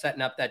me, but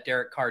setting up that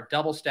Derek Carr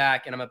double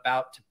stack. And I'm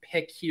about to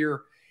pick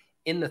here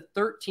in the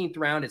 13th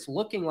round. It's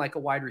looking like a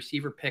wide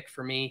receiver pick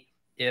for me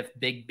if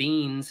Big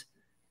Beans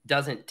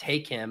doesn't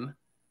take him.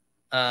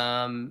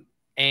 So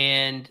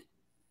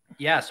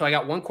I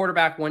got 1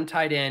 quarterback, 1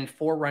 tight end,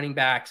 4 running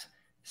backs,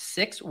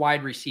 6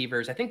 wide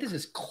receivers. I think this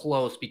is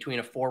close between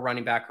a 4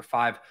 running back or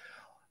 5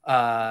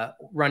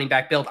 running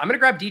back build. I'm going to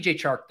grab DJ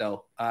Chark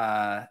though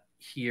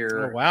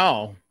here. Oh,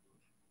 wow.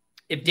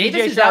 If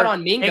Davis is out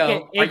on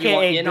Mingo,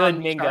 aka in on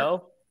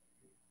Mingo.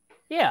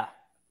 Yeah.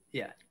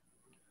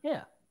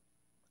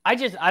 I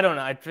don't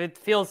know. It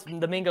feels,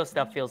 the Mingo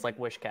stuff feels like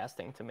wish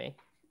casting to me.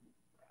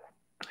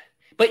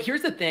 But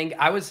here's the thing.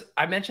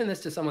 I mentioned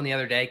this to someone the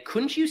other day.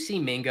 Couldn't you see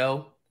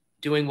Mingo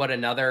doing what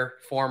another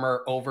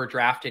former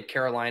overdrafted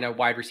Carolina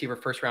wide receiver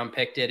 1st round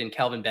pick did in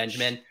Kelvin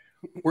Benjamin,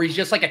 where he's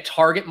just like a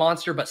target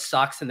monster but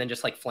sucks and then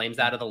just like flames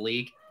out of the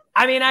league?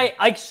 I mean, I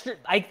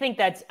think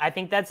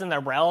that's in the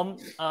realm.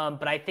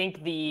 But I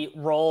think the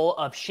role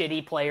of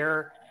shitty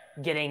player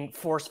getting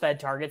force-fed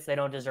targets they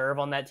don't deserve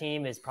on that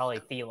team is probably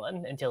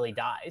Thielen until he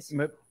dies.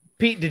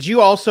 Pete, did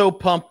you also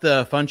pump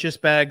the Funchess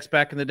bags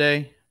back in the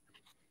day?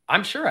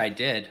 I'm sure I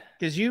did.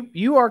 Because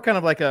you are kind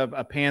of like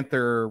a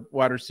Panther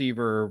wide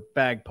receiver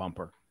bag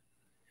pumper.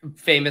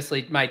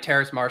 Famously, my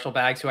Terrace Marshall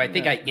bags, who I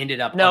think I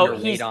ended up he's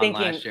underweight on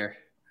thinking, last year.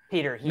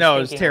 Peter, he's no,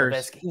 thinking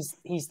Terrace.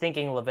 He's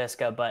thinking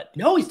LaVisca, but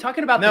no, he's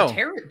talking about the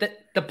Terrace.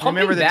 The pumping.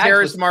 Remember the bags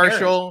Terrace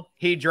Marshall?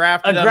 He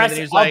drafted him, and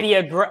he's like,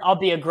 I'll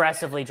be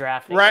aggressively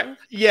drafting. Right? Him.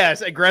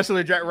 Yes,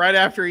 aggressively draft. Right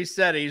after he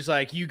said it, he's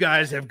like, "You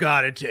guys have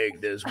got to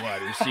take this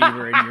wide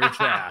receiver in your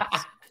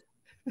drafts."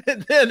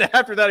 And then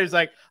after that, he's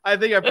like, "I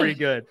think I'm pretty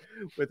good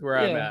with where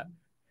I'm at."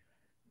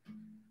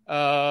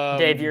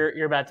 Dave,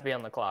 you're about to be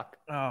on the clock.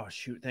 Oh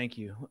shoot! Thank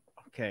you.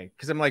 Okay,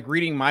 because I'm like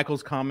reading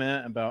Michael's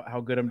comment about how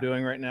good I'm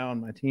doing right now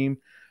on my team.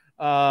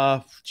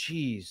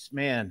 Jeez,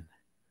 man.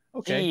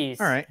 Okay,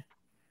 all right.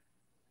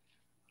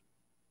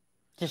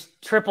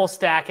 Just triple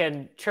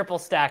stacking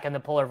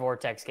the Polar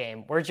Vortex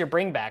game. Where's your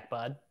bring back,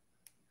 bud?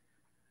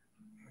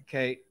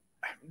 Okay,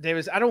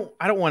 Davis. I don't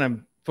want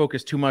to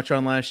focus too much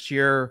on last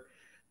year,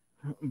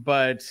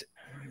 but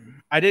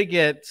I did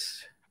get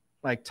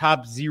like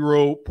top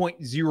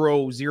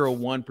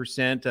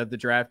 0.001% of the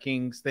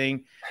DraftKings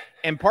thing.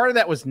 And part of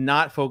that was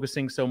not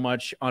focusing so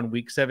much on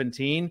week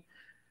 17.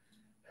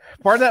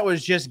 Part of that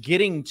was just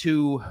getting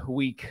to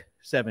week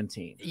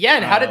 17. Yeah,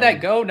 and how did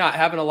that go? Not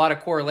having a lot of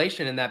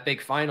correlation in that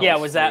big final. Yeah,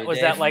 was that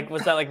like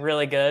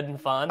really good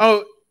and fun?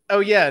 Oh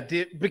yeah,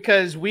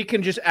 because we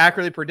can just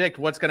accurately predict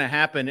what's going to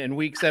happen in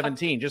week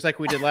 17, just like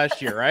we did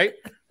last year, right?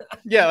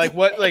 Yeah,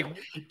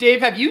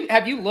 Dave, have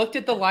you looked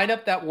at the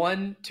lineup that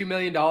won $2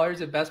 million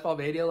at Best Ball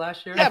Mania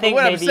last year? Yeah, but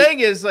what I'm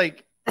saying is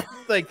like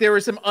there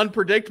was some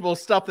unpredictable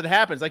stuff that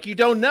happens. Like you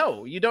don't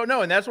know,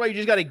 and that's why you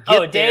just got to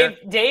get there.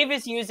 Dave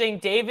is using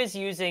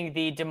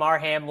the DeMar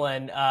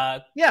Hamlin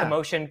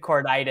commotion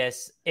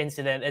chorditis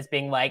incident as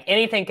being like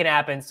anything can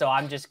happen, so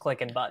I'm just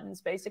clicking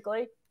buttons,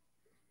 basically.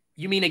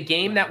 You mean a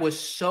game that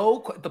was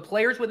the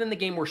players within the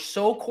game were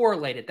so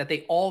correlated that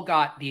they all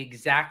got the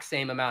exact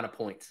same amount of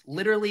points?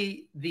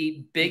 Literally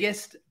the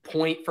biggest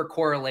point for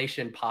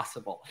correlation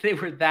possible. They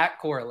were that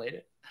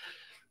correlated.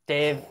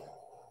 Dave,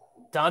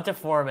 Donta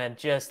Foreman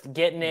just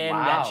getting in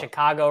that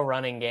Chicago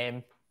running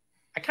game.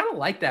 I kind of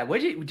like that.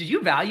 Did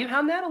you value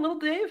hound that a little,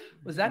 Dave?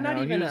 Was that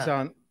not even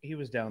he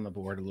was down the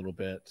board a little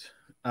bit.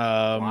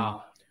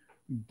 Wow.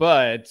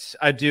 But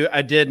I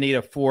did need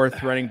a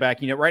fourth running back.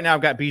 Right now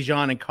I've got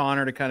Bijan and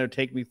Connor to kind of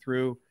take me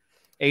through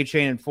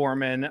A-Chain and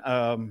Foreman.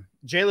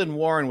 Jaylen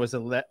Warren was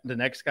the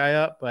next guy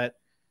up, but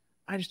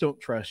I just don't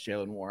trust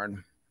Jaylen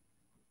Warren.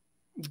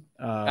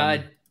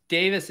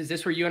 Davis, is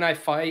this where you and I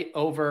fight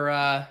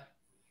over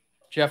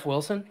Jeff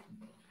Wilson?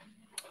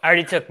 I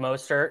already took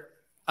Mostert.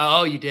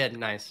 Oh, you did.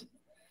 Nice.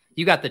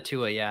 You got the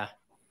Tua, yeah.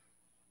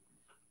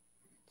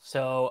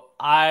 So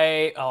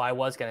I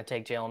was going to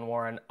take Jaylen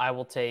Warren. I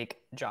will take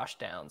Josh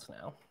Downs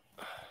now.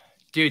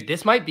 Dude,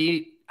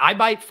 I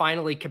might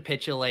finally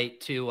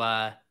capitulate to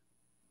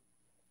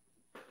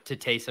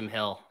Taysom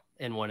Hill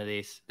in one of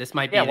these. This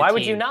might be why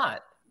would you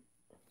not?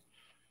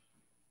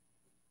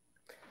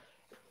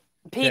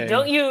 Pete,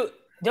 don't you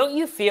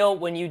feel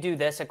when you do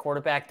this at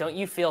quarterback, don't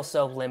you feel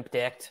so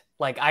limp-dicked?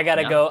 Like I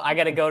gotta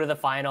go to the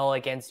final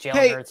against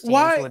Jalen Hurts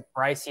teams with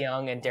Bryce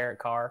Young and Derek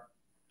Carr.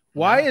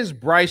 Why is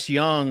Bryce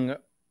Young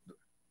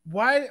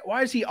Why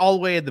is he all the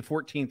way in the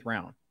 14th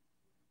round?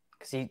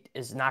 Because he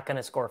is not going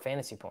to score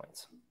fantasy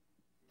points.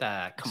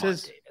 Come on,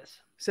 Davis.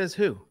 Says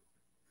who?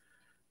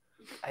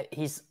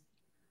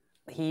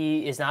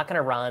 He is not going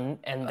to run,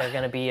 and they're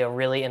going to be a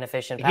really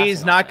inefficient.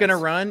 He's not going to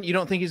run? You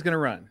don't think he's going to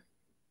run?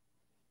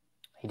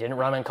 He didn't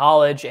run in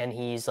college, and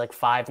he's like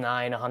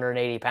 5'9",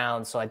 180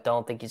 pounds, so I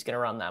don't think he's going to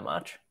run that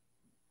much.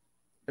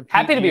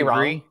 Happy to be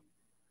wrong.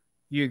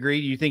 You agree?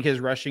 You think his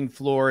rushing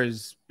floor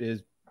is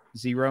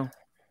zero?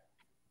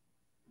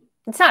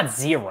 It's not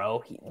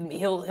zero.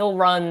 He'll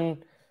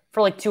run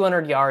for like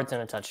 200 yards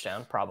and a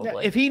touchdown, probably.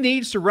 Yeah, if he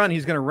needs to run,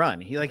 he's going to run.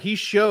 He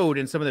showed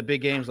in some of the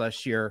big games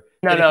last year.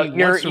 You are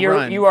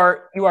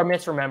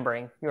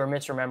misremembering. You are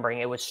misremembering.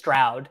 It was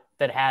Stroud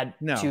that had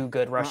two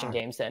good rushing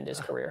games to end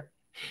his career.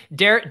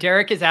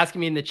 Derek is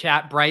asking me in the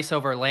chat, Bryce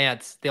over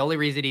Lance. The only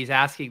reason he's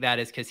asking that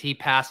is because he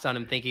passed on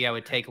him thinking I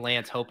would take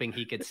Lance, hoping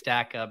he could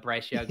stack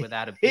Bryce Young with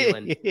Adam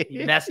Thielen.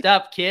 You messed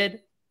up,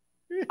 kid.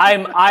 I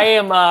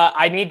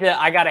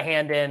gotta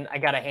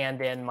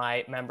hand in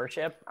my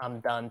membership.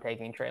 I'm done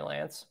taking Trey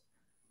Lance.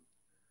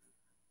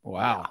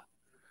 Wow.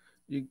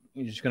 You're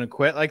just gonna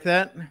quit like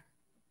that?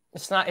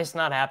 It's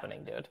not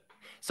happening, dude.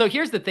 So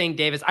here's the thing,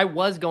 Davis. I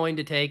was going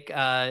to take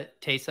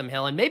Taysom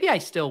Hill, and maybe I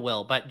still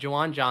will, but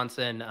Juwan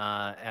Johnson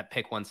at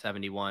pick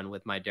 171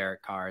 with my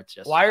Derek Carr. It's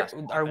just why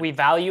are we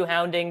value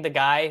hounding the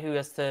guy who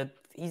has to?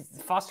 He's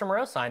Foster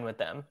Moreau signed with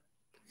them.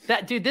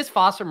 This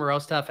Foster Moreau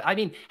stuff. I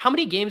mean, how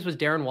many games was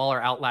Darren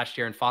Waller out last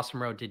year and Foster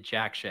Moreau did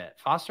jack shit?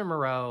 Foster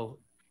Moreau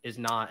is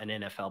not an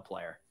NFL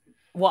player.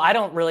 Well, I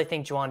don't really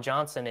think Juwan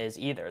Johnson is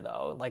either,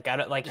 though.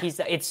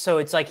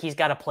 It's like he's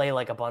got to play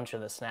like a bunch of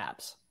the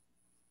snaps.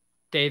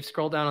 Dave,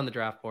 scroll down on the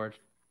draft board.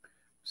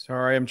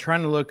 Sorry, I'm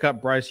trying to look up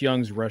Bryce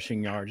Young's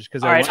rushing yards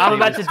because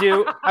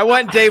I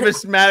want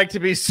Davis Maddock to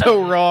be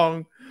so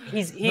wrong.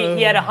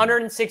 He had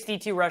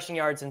 162 rushing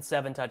yards and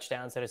 7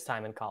 touchdowns at his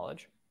time in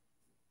college.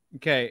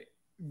 Okay,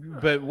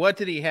 but what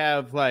did he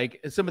have?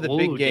 Like some of the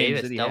big games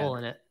Davis that he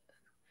doubling had? it.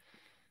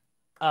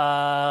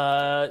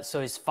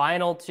 So his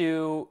final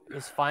two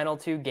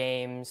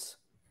games,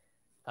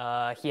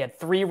 he had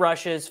 3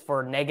 rushes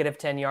for negative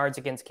 10 yards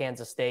against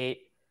Kansas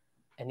State,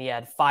 and he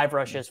had 5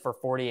 rushes for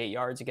 48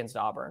 yards against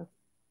Auburn.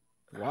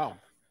 Wow.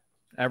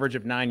 Average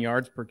of 9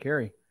 yards per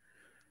carry.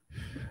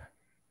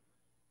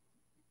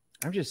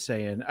 I'm just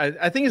saying.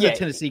 I think it's a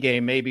Tennessee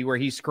game maybe where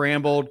he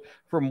scrambled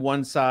from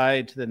one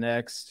side to the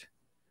next.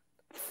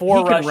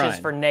 4 rushes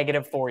for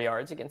negative 4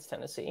 yards against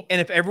Tennessee. And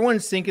if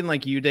everyone's thinking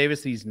like you,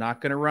 Davis, he's not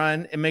going to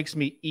run, it makes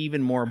me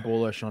even more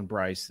bullish on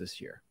Bryce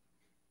this year.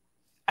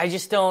 I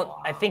just don't.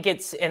 I think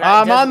it's. And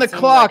I'm on the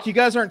clock. You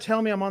guys aren't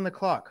telling me I'm on the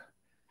clock.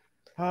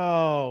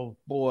 Oh,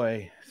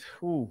 boy.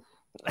 Ooh.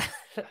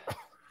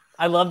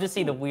 I love to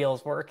see the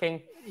wheels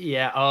working.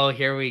 Yeah. Oh,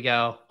 here we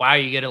go. Wow,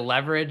 you get a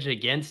leverage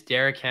against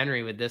Derrick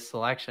Henry with this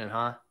selection,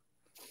 huh?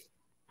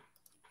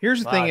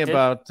 Here's the thing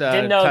about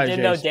didn't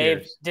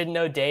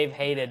know Dave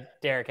hated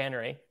Derrick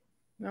Henry.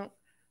 No,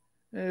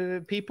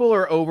 people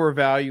are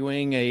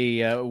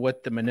overvaluing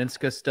what the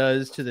meniscus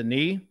does to the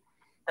knee.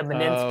 The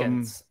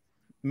meniscus.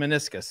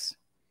 Meniscus.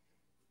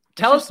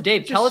 Tell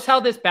us how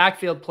this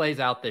backfield plays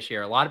out this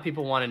year. A lot of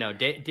people want to know.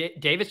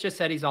 Davis just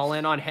said he's all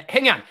in on.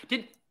 Hang on,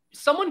 did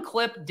someone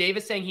clip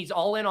Davis saying he's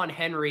all in on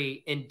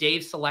Henry and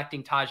Dave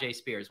selecting Tajay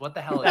Spears? What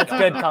the hell is That's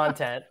good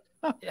content.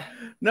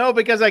 No,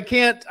 because I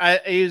can't.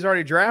 He's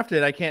already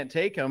drafted. I can't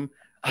take him,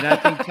 and I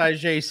think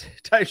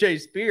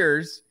Tajay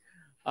Spears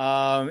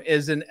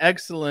is an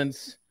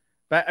excellent.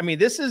 I mean,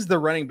 this is the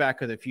running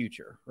back of the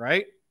future,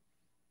 right?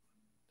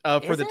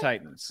 For the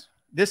Titans,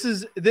 this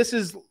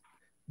is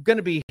going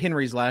to be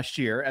Henry's last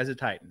year as a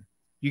Titan.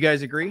 You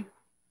guys agree?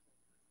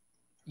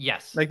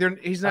 Yes. Like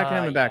he's not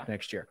coming back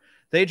next year.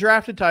 They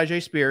drafted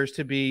Tajay Spears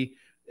to be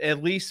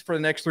at least for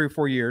the next 3 or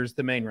 4 years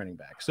the main running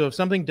back. So if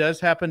something does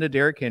happen to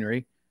Derrick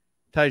Henry,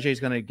 Tajay's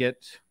going to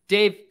get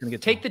Dave.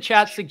 Take the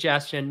chat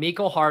suggestion.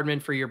 Mecole Hardman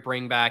for your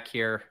bring back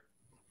here.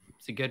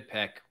 It's a good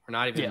pick. We're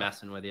not even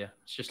messing with you.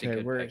 It's just a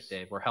good pick,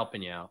 Dave. We're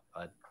helping you out,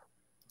 bud.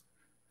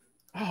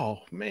 Oh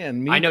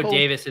man, I know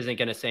Davis isn't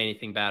going to say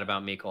anything bad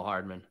about Mecole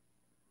Hardman.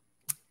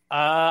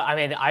 I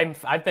mean,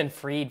 I've been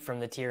freed from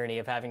the tyranny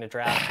of having to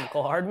draft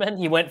Mecole Hardman.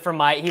 He went from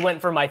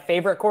my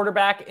favorite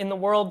quarterback in the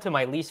world to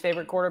my least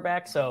favorite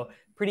quarterback, so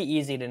pretty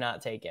easy to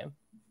not take him.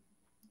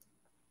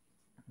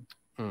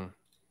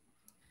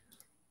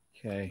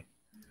 Okay,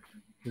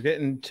 we're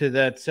getting to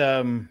that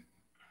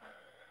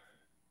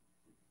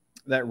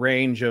that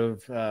range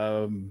of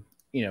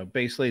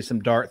basically some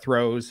dart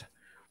throws.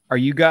 Are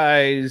you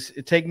guys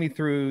take me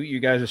through you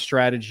guys'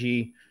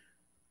 strategy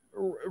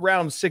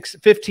around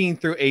 15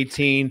 through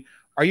 18?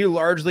 Are you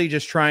largely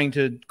just trying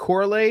to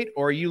correlate,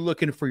 or are you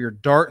looking for your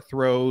dart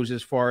throws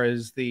as far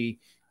as the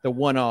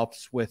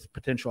one-offs with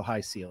potential high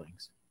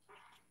ceilings?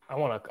 I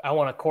want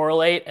to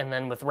correlate, and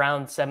then with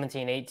round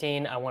 17,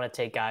 18, I want to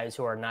take guys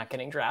who are not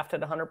getting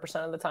drafted 100%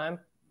 of the time.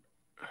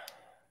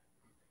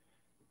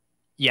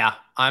 Yeah,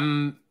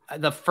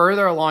 the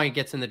further along it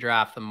gets in the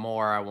draft, the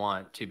more I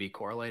want to be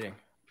correlating.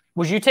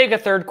 Would you take a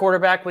third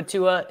quarterback with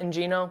Tua and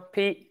Geno,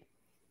 Pete?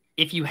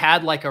 If you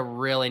had like a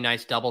really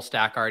nice double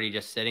stack already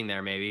just sitting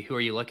there, maybe. Who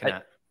are you looking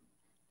at?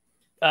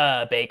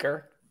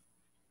 Baker.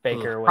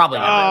 Baker. Probably.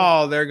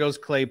 Oh, there goes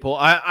Claypool.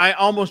 I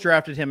almost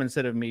drafted him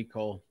instead of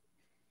Mecole.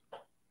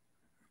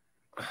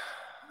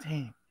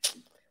 Damn.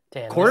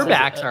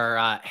 Quarterbacks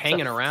are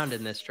hanging around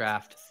in this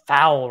draft.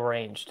 Foul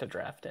range to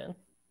draft in.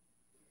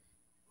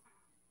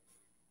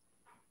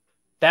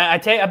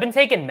 I've been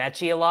taking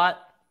Mechie a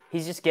lot.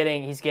 He's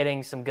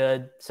getting some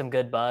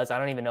good buzz. I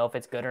don't even know if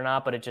it's good or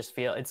not, but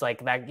it's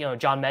like that.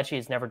 John Mechie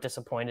has never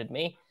disappointed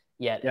me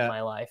yet in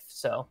my life.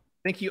 So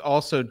I think you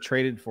also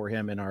traded for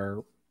him in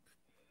our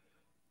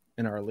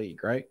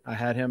league, right? I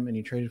had him and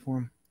you traded for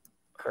him.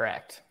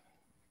 Correct.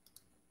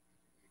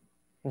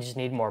 We just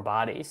need more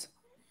bodies.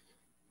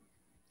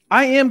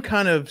 I am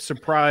kind of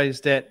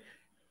surprised at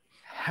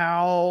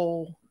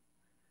how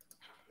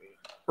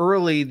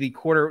early the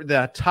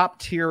top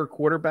tier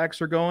quarterbacks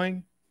are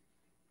going.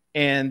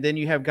 And then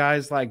you have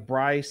guys like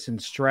Bryce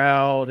and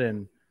Stroud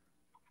and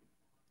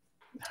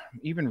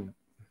even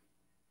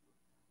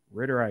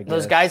Ritter, I guess.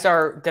 Those guys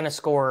are going to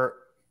score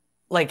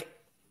like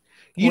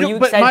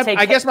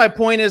I guess my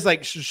point is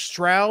like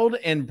Stroud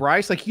and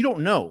Bryce, like you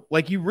don't know.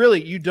 Like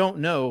you don't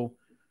know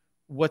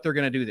what they're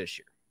going to do this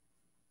year.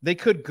 They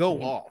could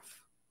go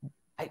off.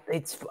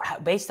 It's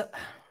based on,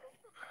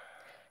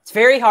 it's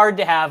very hard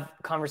to have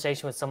a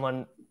conversation with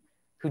someone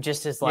who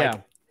just is like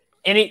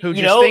who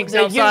just thinks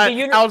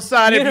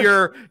outside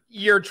of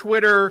your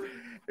Twitter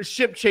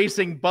ship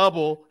chasing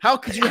bubble. How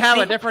could you have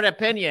a different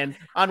opinion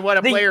on what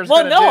a player's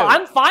going to do? Well, no,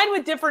 I'm fine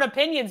with different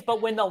opinions,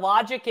 but when the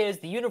logic is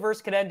the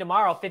universe could end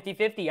tomorrow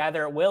 50-50,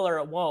 either it will or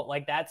it won't,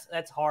 like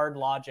that's hard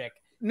logic.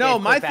 No,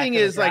 my thing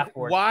is like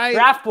why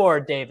draft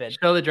board, David.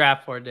 Show the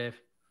draft board, Dave.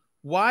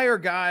 Why are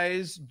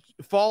guys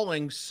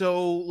falling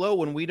so low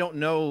when we don't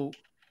know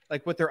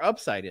like what their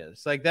upside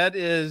is. Like that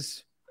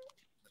is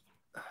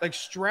like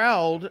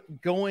Stroud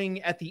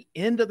going at the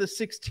end of the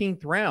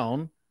 16th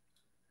round,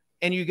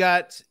 and you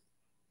got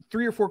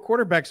 3 or 4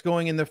 quarterbacks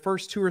going in the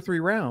first 2 or 3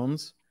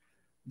 rounds.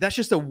 That's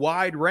just a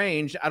wide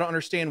range. I don't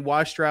understand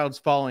why Stroud's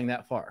falling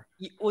that far.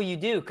 Well, you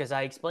do, because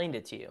I explained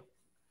it to you.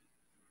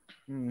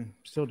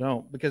 Still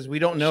don't, because we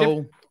don't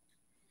know.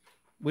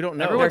 We don't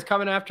know. Everyone's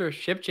coming after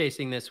ship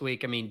chasing this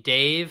week. I mean,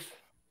 Dave,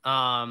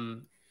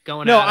 going.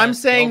 No, I'm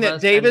saying that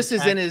Davis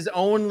is in his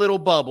own little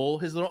bubble,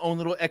 his own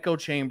little echo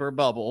chamber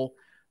bubble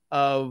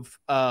of,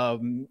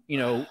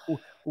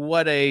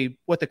 what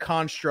the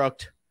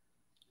construct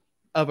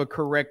of a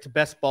correct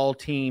best ball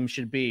team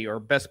should be, or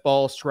best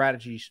ball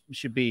strategy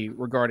should be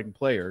regarding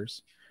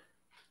players,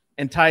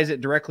 and ties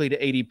it directly to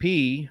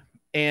ADP.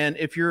 And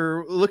if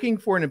you're looking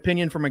for an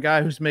opinion from a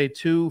guy who's made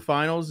 2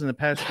 finals in the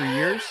past 3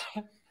 years,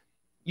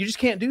 you just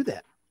can't do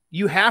that.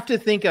 You have to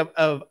think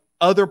of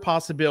other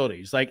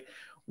possibilities, like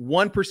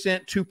 1%,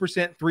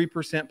 2%,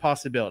 3%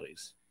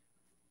 possibilities.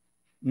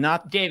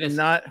 Not Davis,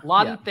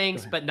 Laden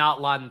thinks, but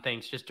not Laden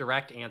thinks. Just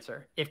direct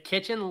answer. If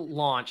Kitchen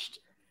launched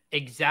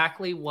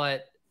exactly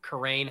what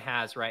Karain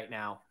has right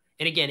now,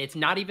 and again, it's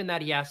not even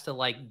that he has to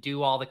like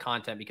do all the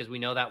content, because we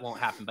know that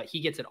won't happen, but he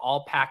gets it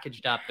all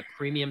packaged up, the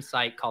premium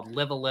site called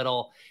Live a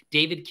Little,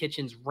 David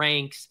Kitchen's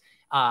ranks,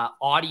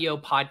 audio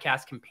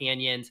podcast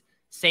companions,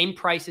 same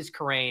price as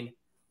Karain.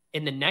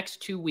 In the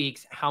next 2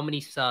 weeks, how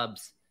many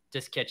subs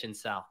does Kitchen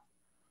sell?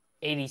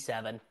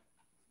 87.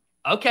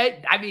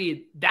 Okay, I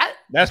mean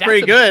that's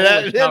pretty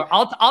good.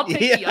 I'll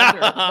take the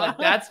under, but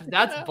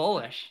that's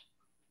bullish.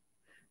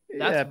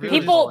 That's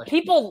really bullish.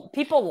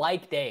 People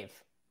like Dave.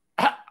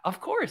 Of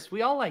course,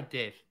 we all like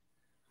Dave.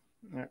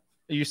 Are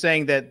you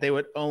saying that they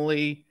would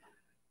only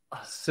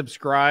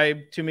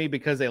subscribe to me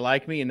because they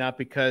like me and not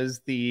because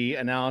the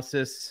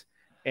analysis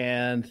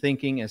and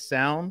thinking is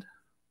sound?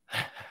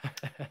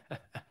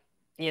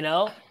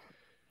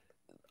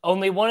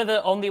 Only one of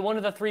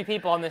the 3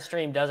 people on this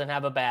stream doesn't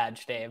have a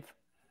badge, Dave.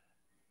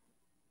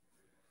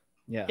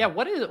 Yeah.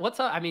 What's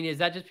up? I mean, is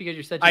that just because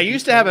you're such a I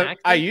used to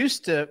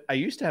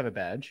have a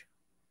badge,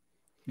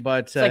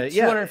 but it's like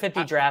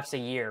 250 drafts a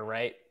year,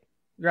 right?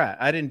 Right.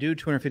 I didn't do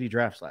 250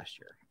 drafts last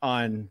year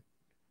on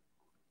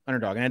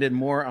Underdog, and I did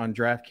more on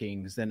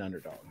DraftKings than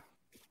Underdog.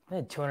 I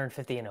had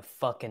 250 in a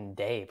fucking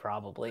day,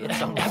 probably.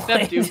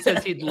 FF Doom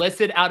says he'd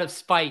listed out of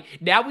spite.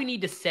 Now we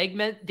need to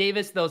segment,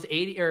 Davis, those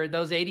 80 or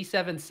those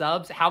 87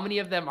 subs. How many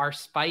of them are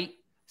spite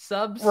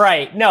subs?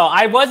 Right. No,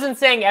 I wasn't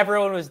saying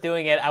everyone was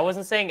doing it. I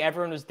wasn't saying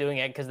everyone was doing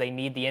it because they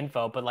need the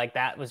info, but like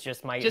that was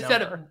just my number.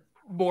 Out of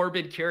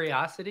morbid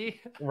curiosity.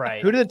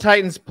 Right. Who did the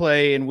Titans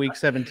play in week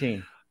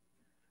 17?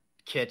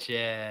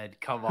 Kitchen,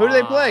 come on. Who do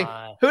they play?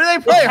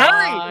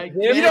 Hurry!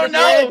 You don't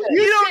know.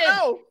 You don't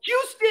know.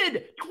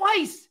 Houston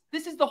twice.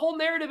 This is the whole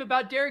narrative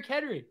about Derrick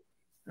Henry.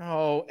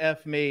 Oh,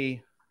 F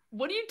me.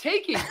 What are you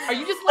taking? Are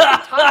you just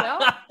letting time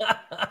out?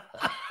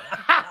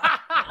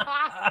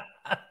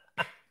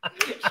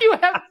 You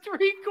have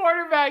 3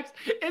 quarterbacks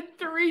and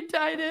 3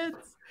 tight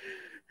ends.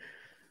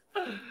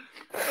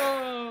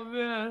 Oh,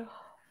 man.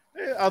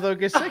 Although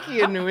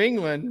Gesicki in New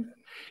England.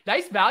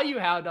 Nice value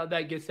hound on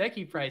that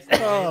Gesicki price.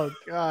 Oh,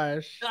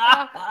 gosh.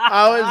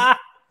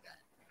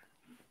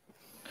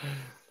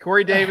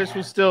 Corey Davis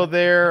was still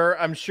there.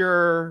 I'm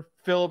sure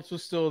Phillips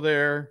was still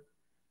there.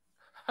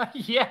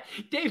 Yeah.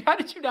 Dave, how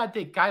did you not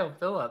take Kyle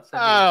Phillips?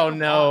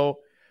 No.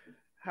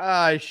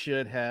 I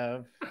should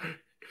have.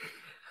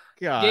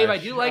 Gosh, Dave, I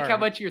do like how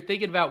much you're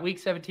thinking about week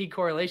 17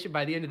 correlation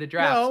by the end of the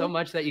draft, so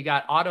much that you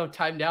got auto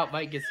timed out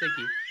Mike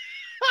Gesicki.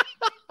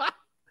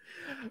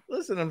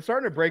 Listen, I'm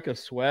starting to break a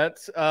sweat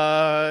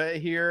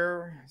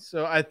here.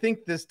 So I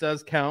think this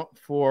does count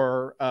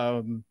for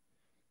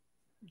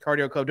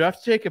Cardio Club. Do I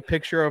have to take a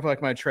picture of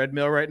like my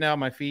treadmill right now,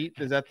 my feet?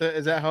 Is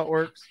that how it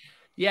works?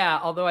 Yeah,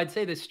 although I'd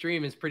say this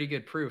stream is pretty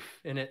good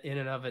proof in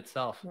and of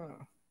itself.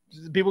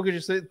 People could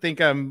just think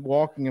I'm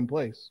walking in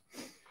place.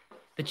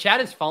 The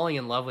chat is falling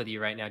in love with you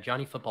right now.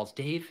 Johnny Football's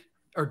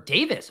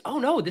Davis. Oh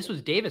no, this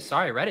was Davis.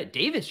 Sorry, I read it.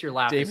 Davis, your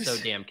laugh is so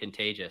damn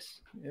contagious.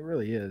 It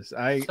really is.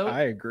 I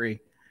agree.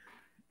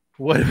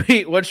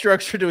 What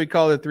structure do we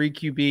call the 3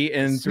 QB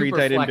and 3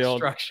 tight end build?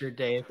 Structure,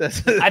 Dave. We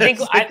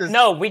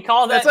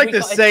call that. That's like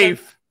the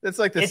safe. That's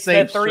like the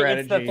safe strategy.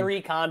 It's the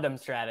 3 condom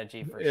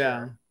strategy for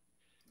sure.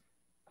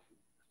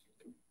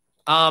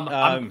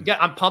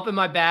 I'm pumping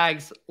my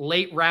bags.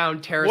 Late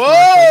round Terrace.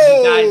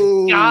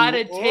 Whoa! You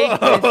guys gotta take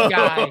this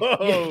guy.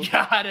 You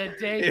gotta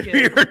take it. If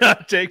you're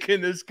not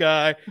taking this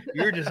guy,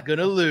 you're just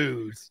gonna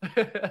lose.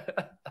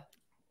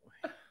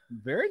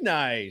 Very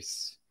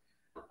nice.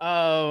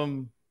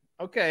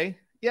 Okay.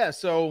 Yeah.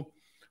 So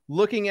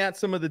looking at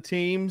some of the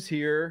teams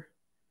here,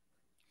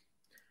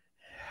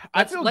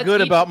 I feel good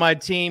about my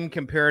team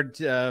compared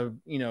to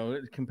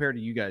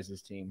you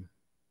guys' team.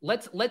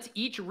 Let's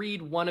each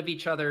read one of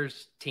each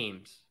other's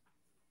teams.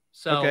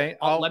 So okay,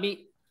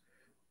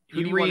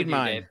 you read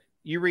mine.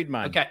 You read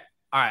mine. Okay.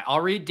 All right.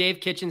 I'll read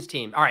Dave Kitchen's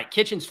team. All right.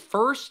 Kitchen's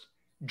first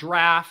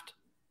draft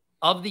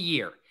of the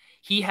year.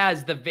 He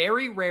has the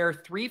very rare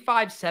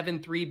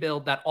 3-5-7-3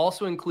 build that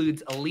also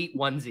includes elite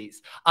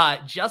onesies.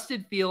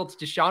 Justin Fields,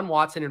 Deshaun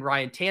Watson, and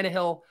Ryan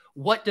Tannehill.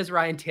 What does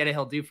Ryan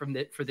Tannehill do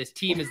for this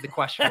team is the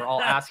question we're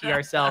all asking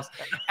ourselves.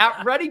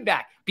 At running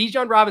back,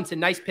 Bijan Robinson,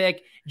 nice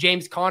pick.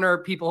 James Conner,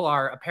 people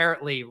are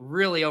apparently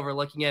really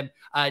overlooking him.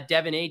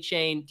 Devin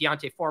A-Chain,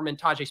 Deontay Foreman,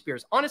 Tajay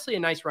Spears. Honestly, a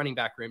nice running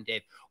back room,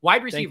 Dave.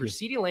 Wide receiver,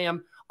 CeeDee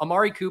Lamb,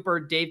 Amari Cooper.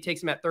 Dave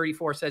takes him at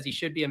 34, says he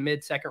should be a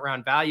mid-second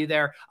round value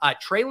there.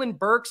 Traylon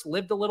Burks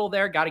lived a little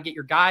there. Got to get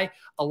your guy.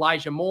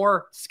 Elijah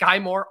Moore, Sky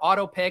Moore,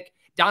 auto pick.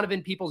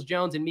 Donovan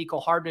Peoples-Jones and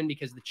Mecole Hardman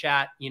because the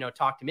chat,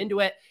 talked him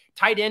into it.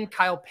 Tight end,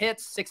 Kyle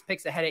Pitts, 6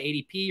 picks ahead of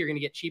ADP. You're going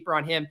to get cheaper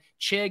on him.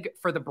 Chig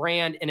for the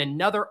brand and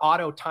another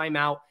auto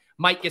timeout,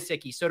 Mike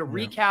Gesicki. So to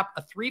recap,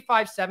 a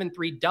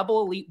 3-5-7-3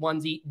 double elite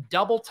onesie,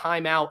 double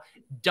timeout,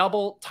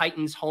 double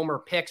Titans homer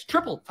picks,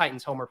 triple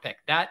Titans homer pick.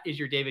 That is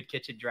your David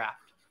Kitchen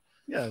draft.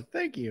 Yeah,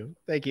 thank you.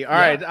 All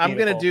right, I'm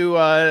going to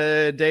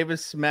do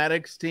Davis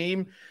Maddox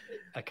team.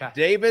 Okay.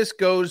 Davis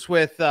goes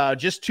with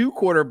just 2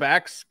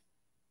 quarterbacks,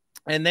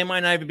 and they might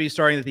not even be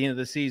starting at the end of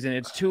the season.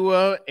 It's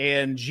Tua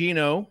and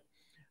Geno.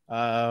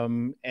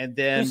 And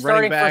then who's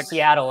running starting back for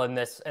Seattle in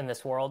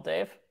this world,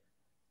 Dave?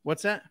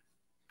 What's that?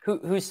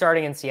 Who's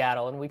starting in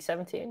Seattle in week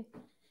 17?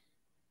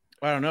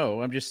 I don't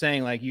know. I'm just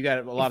saying, like, you got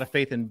a lot of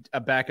faith in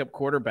a backup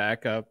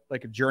quarterback,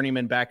 like a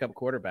journeyman backup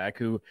quarterback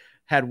who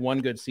had 1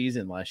 good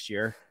season last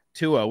year.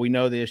 Tua, we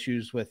know the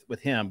issues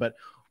with him, but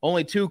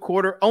only 2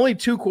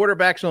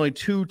 quarterbacks, only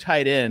 2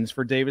 tight ends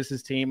for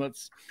Davis's team.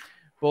 Let's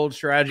bold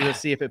strategy. Let's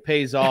see if it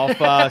pays off.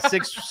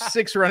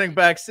 6 running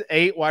backs,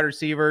 8 wide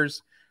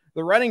receivers.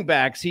 The running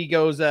backs, he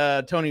goes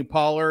Tony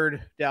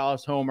Pollard,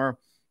 Dallas homer,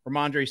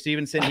 Ramondre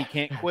Stevenson. He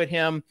can't quit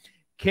him.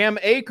 Cam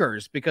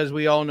Akers, because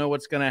we all know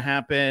what's going to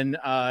happen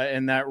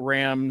in that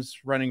Rams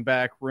running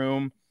back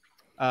room.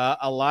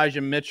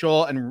 Elijah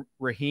Mitchell and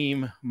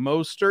Raheem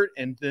Mostert,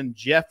 and then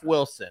Jeff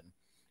Wilson.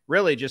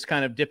 Really just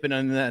kind of dipping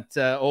in that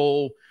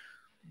old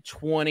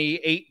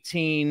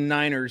 2018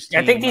 Niners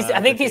team. I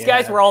think these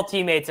guys were all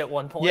teammates at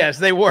one point. Yes,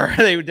 they were.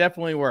 They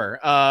definitely were.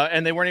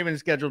 And they weren't even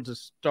scheduled to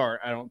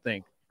start, I don't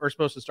think. Or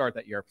supposed to start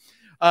that year.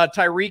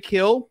 Tyreek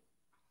Hill,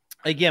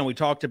 again, we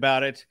talked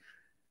about it,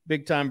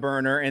 big time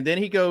burner, and then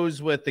he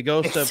goes with the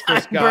ghost of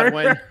Chris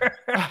Godwin,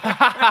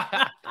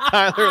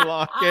 Tyler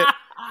Lockett,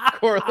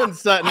 Courtland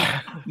Sutton,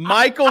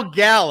 Michael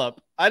Gallup.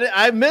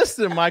 I missed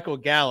the Michael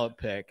Gallup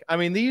pick. I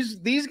mean,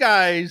 these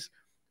guys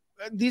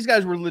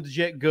were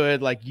legit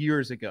good like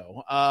years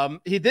ago.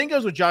 He then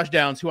goes with Josh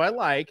Downs, who I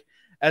like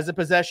as a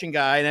possession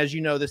guy, and as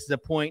you know, this is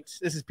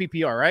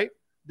PPR, right?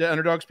 The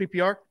Underdogs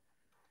PPR,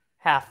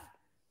 half.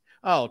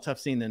 Oh, tough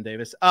scene then,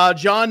 Davis.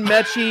 John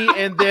Mechie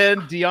and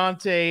then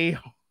Deontay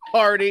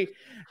Hardy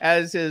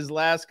as his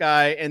last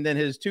guy, and then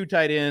his 2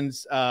 tight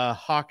ends,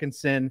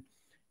 Hawkinson,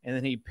 and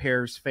then he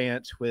pairs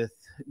Fant with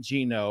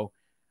Geno.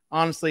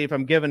 Honestly, if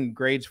I'm giving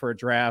grades for a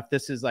draft,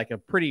 this is like a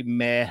pretty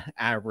meh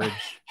average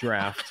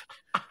draft.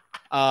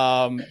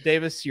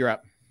 Davis, you're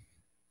up.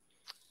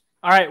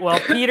 All right. Well,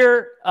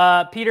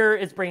 Peter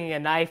is bringing a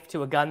knife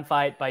to a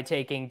gunfight by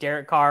taking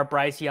Derek Carr,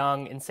 Bryce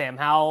Young, and Sam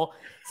Howell.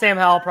 Sam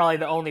Howell, probably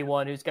the only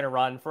one who's going to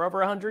run for over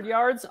 100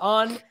 yards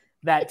on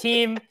that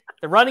team.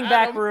 The running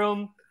back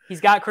room,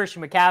 he's got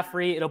Christian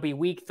McCaffrey. It'll be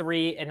week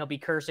 3, and he'll be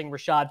cursing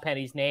Rashad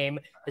Penny's name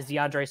as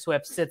DeAndre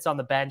Swift sits on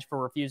the bench for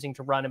refusing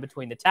to run in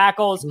between the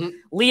tackles.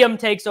 Liam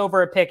takes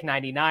over at pick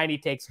 99. He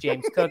takes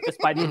James Cook,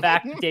 despite the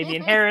fact that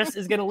Damian Harris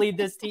is going to lead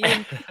this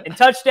team in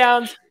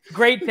touchdowns.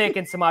 Great pick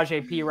in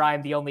Samaje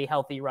Perine, the only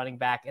healthy running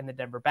back in the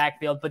Denver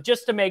backfield. But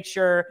just to make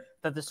sure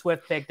that the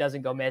Swift pick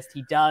doesn't go missed,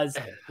 he does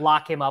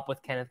lock him up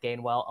with Kenneth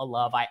Gainwell, a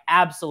love I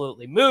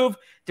absolutely move.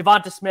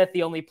 Devonta Smith,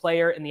 the only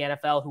player in the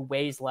NFL who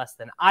weighs less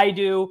than I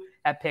do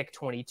at pick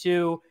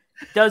 22.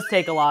 Does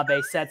take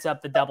Olave, sets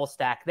up the double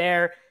stack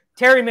there.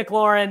 Terry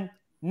McLaurin,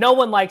 no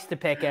one likes to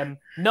pick him.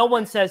 No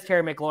one says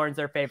Terry McLaurin's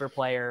their favorite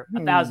player.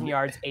 1,000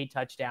 yards, 8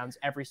 touchdowns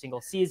every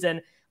single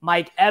season.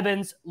 Mike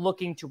Evans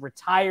looking to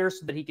retire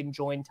so that he can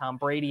join Tom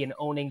Brady in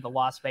owning the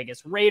Las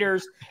Vegas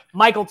Raiders.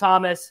 Michael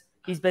Thomas,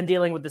 he's been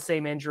dealing with the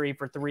same injury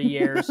for 3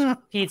 years.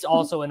 He's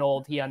also an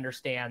old. He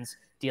understands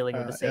dealing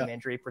with the same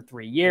injury for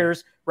 3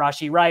 years.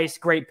 Rashee Rice,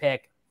 great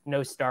pick.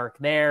 No Stark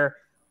there.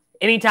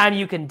 Anytime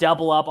you can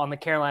double up on the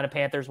Carolina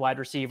Panthers wide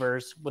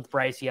receivers with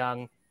Bryce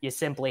Young, you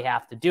simply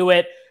have to do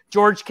it.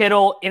 George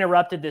Kittle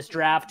interrupted this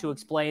draft to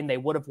explain they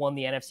would have won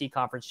the NFC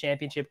Conference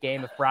Championship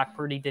game if Brock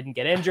Purdy didn't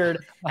get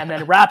injured. And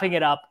then wrapping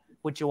it up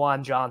with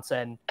Juwan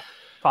Johnson,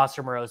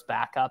 Foster Moreau's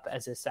backup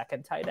as his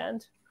second tight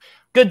end.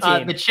 Good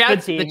team.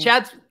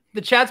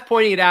 The chat's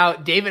pointing it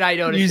out. David, I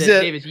noticed it.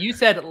 Davis, you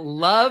said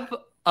love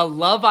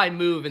I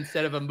move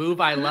instead of a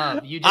move I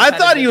love. I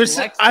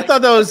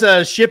thought that was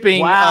a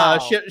shipping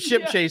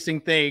ship chasing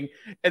thing,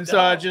 and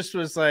so I just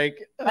was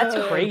like, that's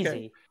crazy.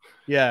 Okay.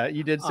 Yeah,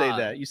 you did say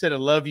that. You said a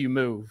love you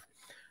move.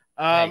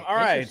 All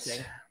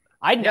right.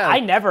 I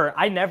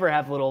never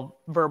have little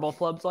verbal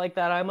flubs like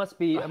that. I must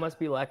be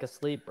lack of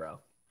sleep, bro.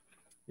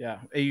 Yeah,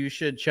 you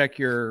should check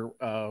your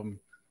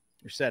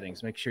your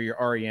settings. Make sure your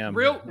REM.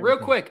 Real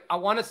quick, I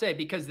want to say,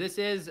 because this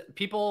is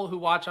people who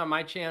watch on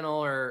my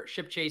channel or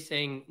Ship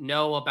Chasing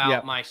know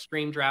about my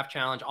stream draft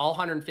challenge, all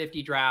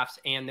 150 drafts.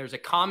 And there's a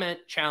comment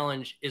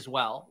challenge as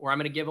well, where I'm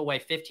going to give away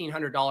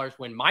 $1,500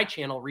 when my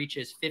channel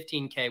reaches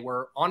 15K.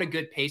 We're on a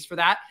good pace for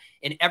that.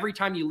 And every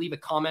time you leave a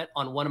comment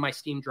on one of my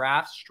streamed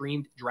drafts,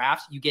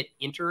 you get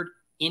entered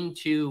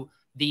into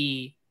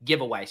the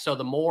giveaway. So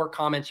the more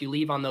comments you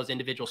leave on those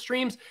individual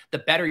streams, the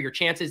better your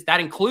chances. That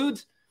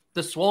includes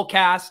the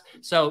Swolecast.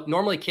 So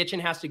normally Kitchen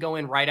has to go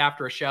in right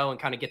after a show and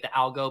kind of get the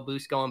algo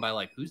boost going by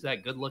like, who's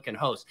that good looking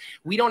host?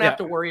 We don't have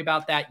to worry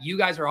about that. You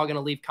guys are all going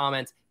to leave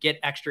comments, get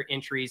extra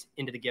entries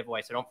into the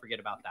giveaway. So don't forget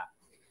about that.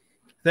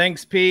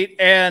 Thanks, Pete.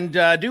 And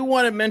I do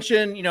want to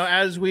mention, you know,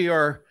 as we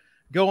are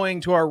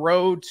going to our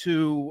road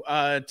to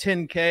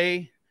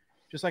 10K,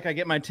 just like I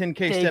get my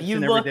 10K steps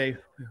in every day.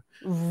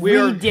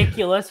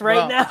 Ridiculous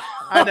now.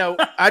 I know.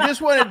 I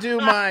just want to do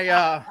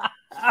my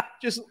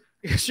just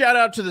shout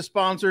out to the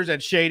sponsors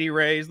at Shady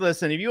Rays.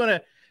 Listen, if you want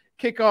to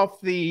kick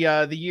off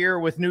the year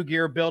with new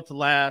gear built to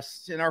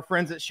last, and our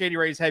friends at Shady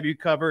Rays have you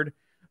covered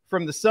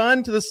from the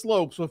sun to the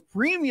slopes with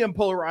premium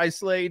polarized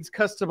slades,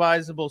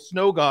 customizable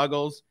snow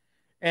goggles,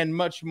 and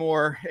much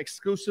more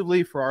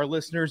exclusively for our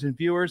listeners and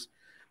viewers.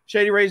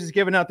 Shady Rays is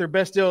giving out their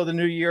best deal of the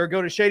new year.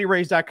 Go to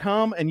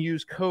shadyrays.com and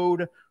use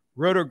code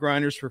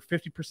RotoGrinders for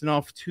 50%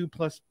 off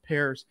 2+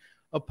 pairs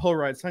of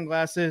polarized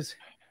sunglasses.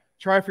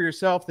 Try for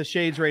yourself. The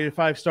shades rated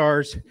 5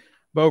 stars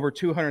by over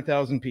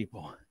 200,000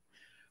 people.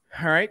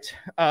 All right.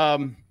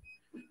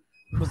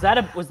 Was that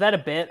a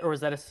bit or was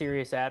that a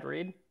serious ad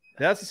read?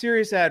 That's a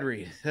serious ad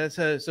read. That's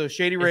so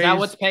Shady Rays. Is that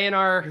what's paying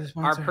our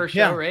per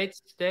show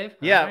rates, Dave?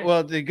 Yeah. Right.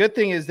 Well, the good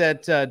thing is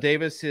that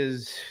Davis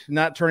is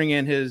not turning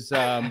in his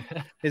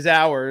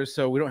hours,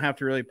 so we don't have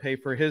to really pay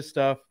for his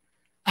stuff.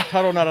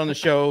 Tuttle not on the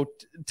show.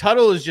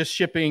 Tuttle is just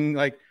shipping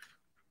like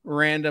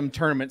random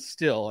tournaments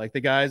still. Like the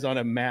guy's on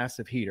a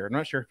massive heater. I'm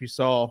not sure if you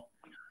saw.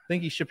 I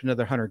think he shipped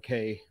another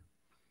 100K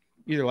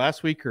either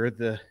last week or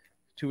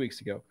 2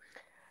 weeks ago.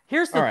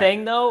 Here's the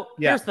thing, though.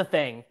 Yeah.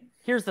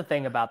 Here's the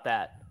thing about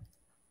that.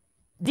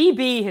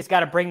 DB has got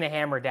to bring the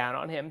hammer down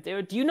on him,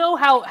 dude. Do you know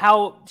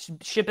how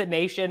Ship It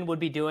Nation would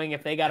be doing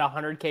if they got a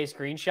 100K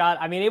screenshot?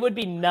 I mean, it would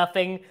be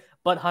nothing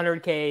but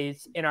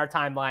 100Ks in our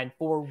timeline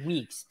for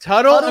weeks.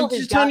 I'm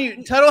just telling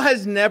you, Tuttle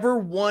has never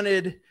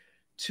wanted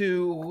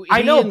to.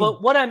 I know,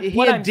 but what I'm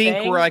Dink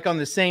saying, were like on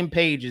the same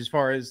page as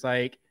far as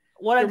like.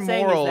 What I'm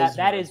saying is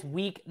that is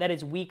weak. That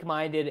is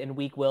weak-minded and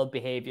weak-willed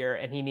behavior,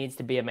 and he needs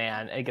to be a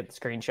man and get the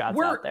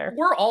screenshots out there.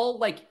 We're all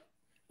like,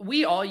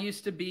 we all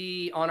used to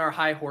be on our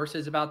high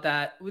horses about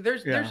that. We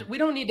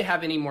don't need to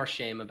have any more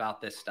shame about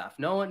this stuff.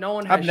 No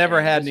one has. I've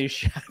never had any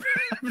shame.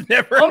 I've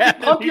never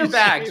pump your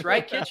bags,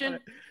 right, Kitchen?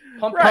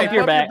 Pump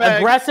your bags.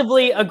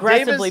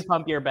 Aggressively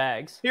pump your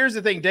bags. Here's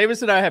the thing.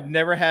 Davis and I have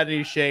never had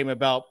any shame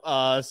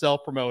about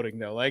self-promoting,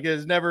 though. Like,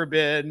 it's never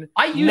been.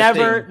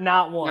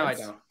 Not once. No, I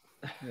don't.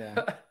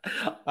 Yeah,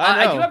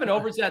 I do have an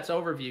Overzets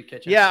overview,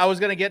 Kitchen. Yeah, I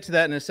was going to get to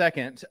that in a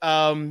second.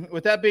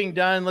 With that being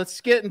done, let's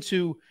get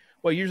into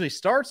what usually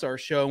starts our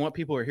show and what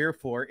people are here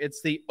for.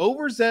 It's the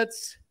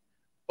Overzets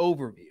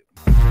overview.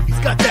 He's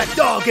got that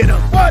dog in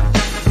him. What?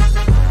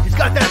 He's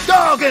got that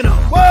dog in him.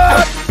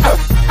 What?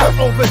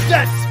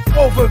 Overzets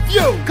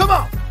overview. Come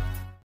on.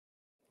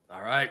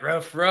 All right,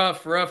 rough.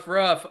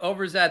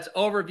 Overzets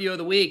overview of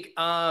the week.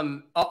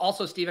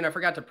 Also, Steven, I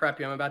forgot to prep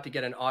you. I'm about to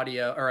get an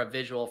audio or a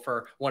visual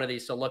for one of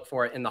these, so look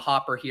for it in the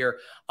hopper here.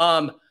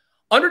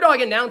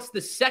 Underdog announced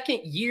the second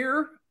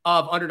year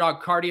of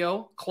Underdog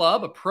Cardio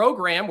Club, a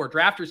program where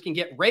drafters can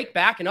get rake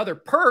back and other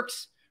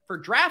perks for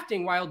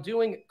drafting while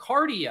doing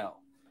cardio.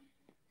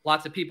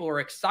 Lots of people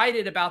are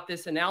excited about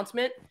this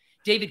announcement.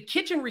 David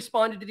Kitchen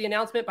responded to the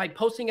announcement by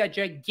posting a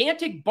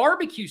gigantic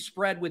barbecue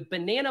spread with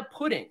banana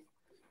pudding.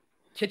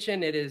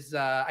 Kitchen, it is,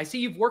 I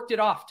see you've worked it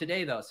off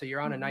today, though, so you're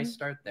on a nice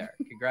start there.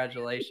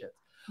 Congratulations.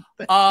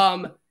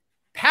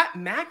 Pat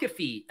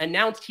McAfee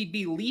announced he'd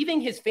be leaving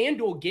his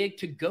FanDuel gig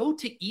to go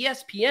to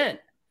ESPN.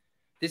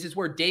 This is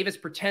where Davis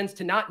pretends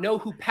to not know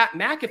who Pat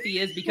McAfee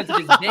is because of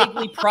his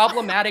vaguely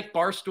problematic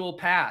Barstool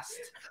past.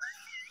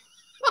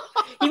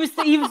 He was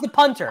the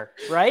punter,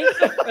 right?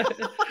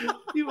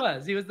 He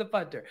was the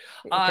punter.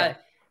 Okay.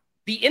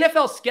 The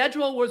NFL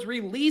schedule was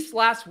released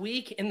last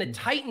week, and the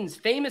Titans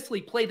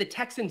famously play the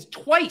Texans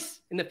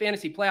twice in the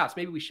fantasy playoffs.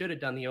 Maybe we should have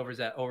done the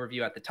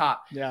overview at the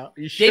top. Yeah,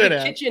 you should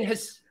have.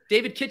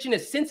 David Kitchen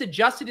has since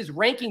adjusted his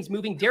rankings,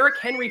 moving Derrick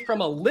Henry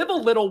from a live a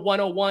little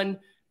 101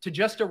 to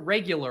just a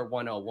regular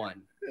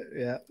 101.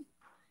 Yeah.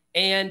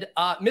 And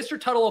Mr.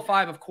 Tuttle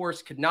 05, of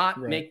course, could not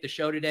make the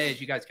show today,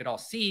 as you guys could all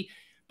see.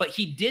 But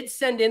he did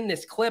send in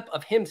this clip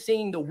of him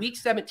singing the Week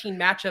 17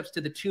 matchups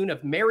to the tune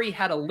of Mary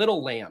Had a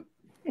Little Lamb.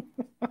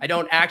 I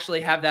don't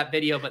actually have that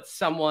video, but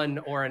someone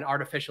or an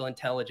artificial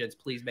intelligence,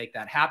 please make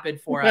that happen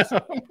for us.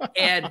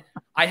 And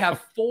I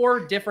have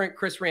 4 different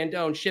Chris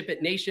Randone Ship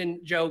It Nation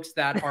jokes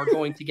that are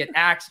going to get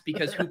axed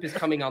because Hoop is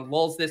coming on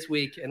lulls this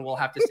week, and we'll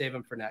have to save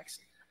them for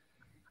next.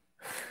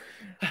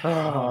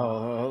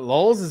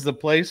 Lulls is the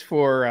place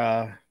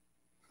for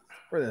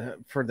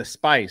for the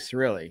spice,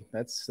 really.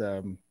 That's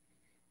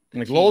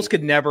like Lowell's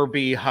could never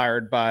be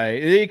hired by.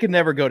 It could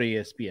never go to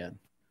ESPN.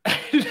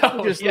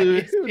 No, Just yeah,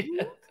 lose,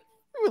 it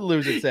would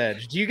lose its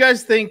edge. Do you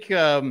guys think?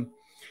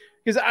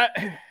 Because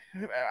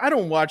I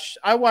don't watch.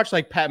 I watch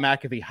like Pat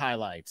McAfee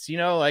highlights. You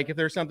know, like if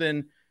there's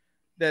something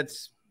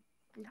that's.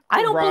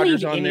 I don't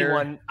Rodgers believe on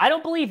anyone. there. I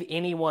don't believe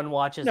anyone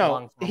watches.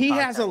 No, he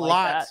has a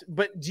lot.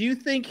 But do you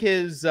think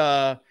his?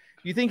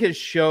 You think his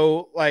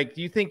show? Like,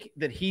 do you think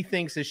that he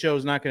thinks his show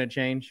is not going to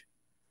change?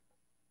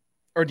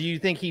 Or do you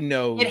think he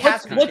knows? It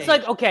has to What's change.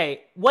 like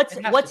okay?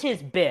 What's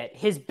his bit?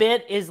 His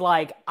bit is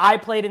like I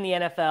played in the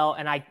NFL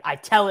and I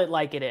tell it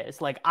like it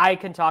is. Like I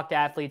can talk to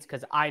athletes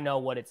because I know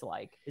what it's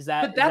like. Is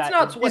that? But that's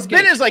not His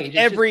bit is like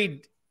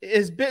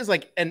his bit is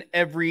like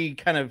every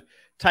kind of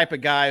type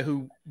of guy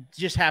who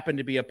just happened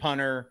to be a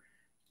punter,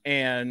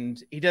 and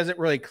he doesn't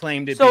really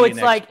claim to. So be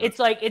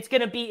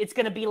it's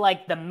gonna be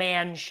like the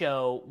Man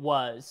Show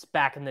was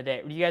back in the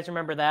day. Do you guys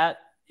remember that?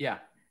 Yeah,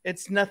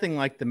 it's nothing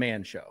like the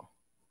Man Show.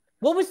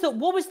 What was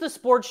the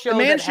sports show? The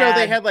Man Show,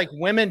 they had like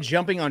women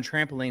jumping on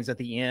trampolines at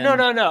the end.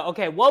 No.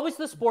 Okay, what was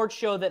the sports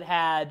show that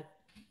had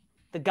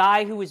the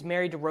guy who was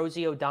married to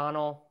Rosie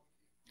O'Donnell?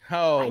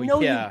 Oh,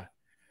 yeah.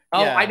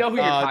 I know who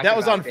you're talking about. That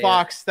was on Dave.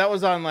 Fox. That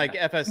was on like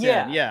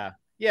FSN.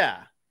 Yeah.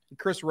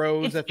 Chris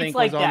Rose, I think, it's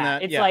like was on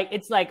that.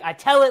 It's like I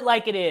tell it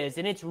like it is,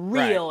 and it's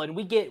real, and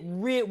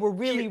we're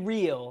really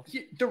real.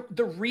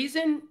 The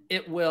reason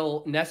it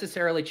will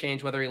necessarily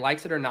change whether he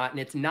likes it or not, and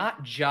it's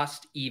not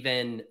just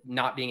even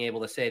not being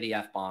able to say the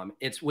F-bomb.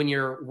 It's when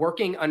you're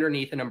working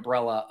underneath an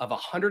umbrella of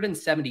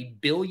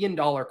 $170 billion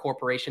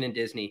corporation in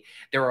Disney.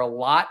 There are a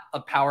lot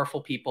of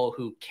powerful people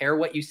who care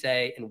what you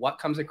say and what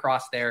comes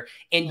across there,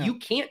 and you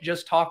can't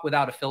just talk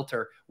without a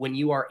filter when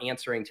you are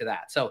answering to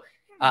that. So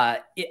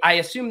I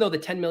assume, though, the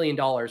 $10 million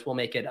will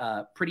make it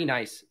pretty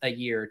nice a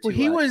year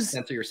to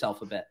censor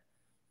yourself a bit.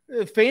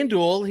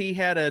 FanDuel, he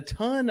had a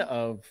ton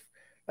of,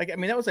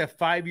 that was a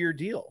 5-year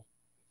deal.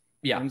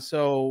 Yeah. And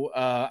so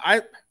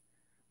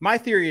my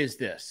theory is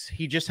this.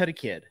 He just had a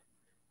kid.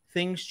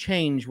 Things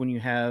change when you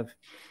have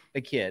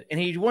a kid. And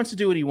he wants to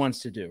do what he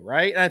wants to do,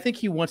 right? And I think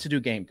he wants to do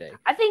game day.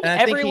 I think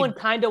everyone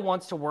kind of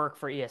wants to work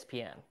for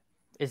ESPN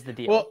is the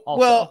deal.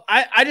 Well,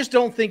 I just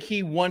don't think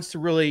he wants to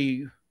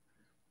really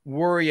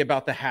worry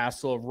about the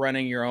hassle of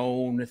running your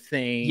own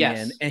thing.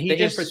 Yes, and the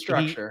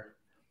infrastructure.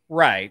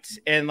 Right.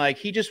 And like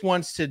he just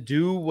wants to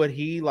do what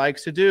he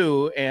likes to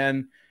do,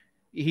 and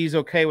he's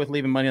okay with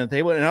leaving money on the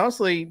table. And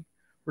honestly,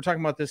 we're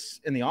talking about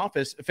this in the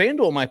office.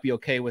 FanDuel might be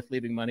okay with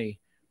leaving money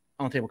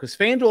on the table because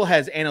FanDuel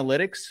has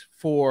analytics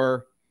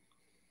for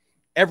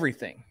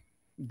everything.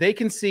 They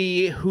can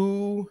see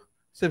who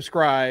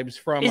subscribes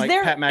from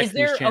Pat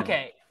McAfee's channel.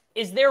 Okay.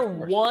 Is there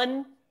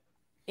one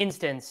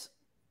instance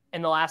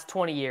in the last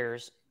 20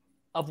 years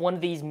of one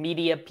of these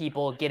media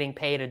people getting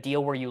paid a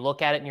deal where you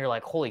look at it and you're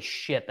like, holy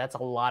shit, that's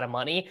a lot of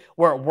money,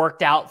 where it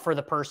worked out for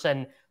the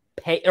person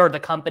or the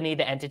company,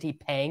 the entity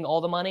paying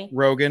all the money?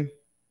 Rogan.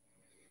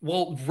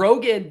 Well,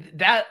 Rogan,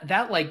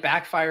 that like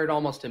backfired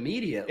almost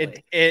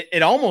immediately.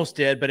 It almost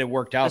did, but it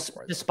worked out.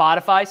 The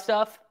Spotify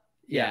stuff?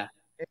 Yeah.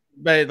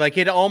 But like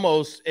it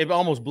almost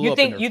blew up.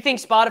 You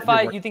think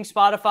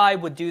Spotify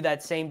would do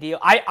that same deal?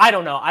 I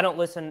don't know. I don't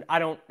listen. I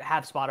don't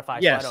have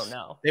Spotify, yes, so I don't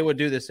know. They would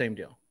do the same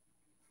deal.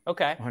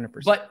 Okay.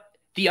 100%. But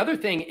the other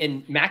thing,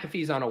 and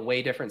McAfee's on a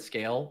way different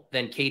scale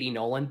than Katie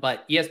Nolan,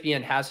 but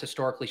ESPN has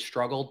historically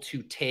struggled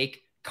to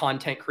take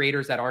content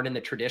creators that aren't in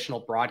the traditional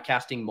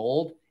broadcasting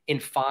mold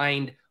and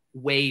find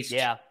ways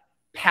to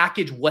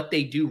package what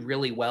they do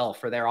really well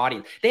for their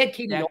audience. They had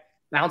Katie Nolan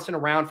bouncing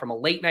around from a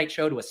late night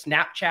show to a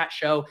Snapchat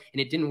show, and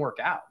it didn't work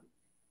out.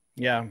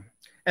 Yeah.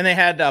 And they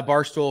had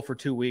Barstool for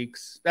 2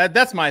 weeks.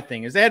 That's my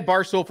thing, is they had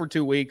Barstool for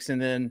 2 weeks, and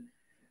then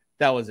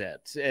that was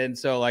it. And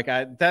so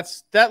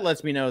that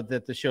lets me know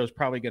that the show's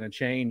probably going to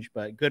change,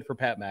 but good for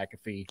Pat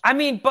McAfee. I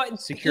mean, but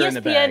securing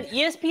the bag.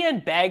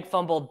 ESPN bag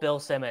fumbled Bill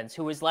Simmons,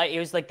 who was it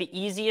was like the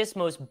easiest,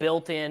 most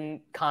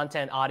built-in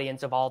content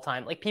audience of all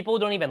time. Like people who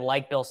don't even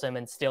like Bill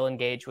Simmons still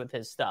engage with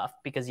his stuff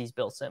because he's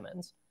Bill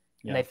Simmons.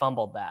 And they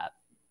fumbled that.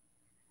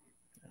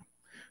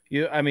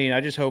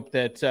 I just hope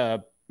that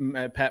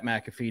Pat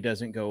McAfee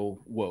doesn't go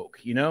woke,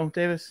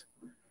 Davis?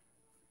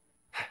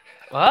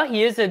 Well,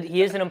 he is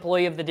an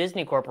employee of the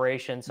Disney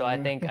Corporation, so I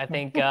think he's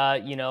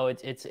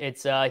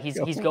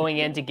going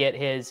in to get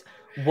his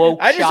woke.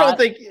 I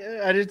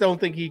just don't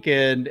think he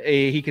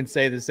can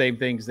say the same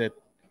things that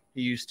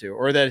he used to,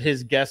 or that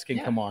his guests can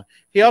come on.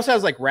 He also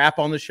has Rap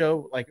on the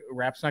show.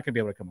 Rap's not going to be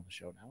able to come on the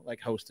show now,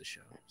 host the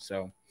show.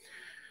 So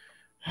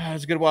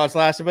it's a good while it's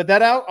lasted, but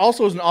that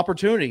also is an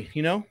opportunity.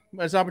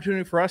 It's an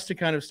opportunity for us to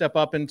kind of step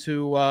up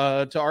into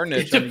to our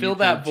niche to fill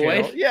that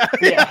void. Yeah.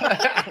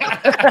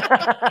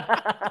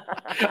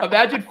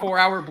 Imagine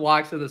 4-hour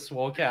blocks of the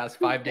Swolecast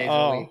 5 days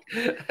a week.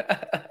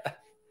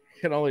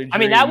 Can only dream. I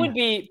mean, that would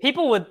be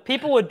people would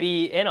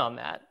be in on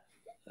that.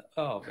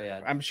 Oh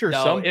man, I'm sure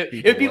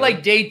it'd be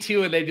like day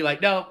 2, and they'd be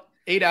like, no,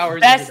 8 hours.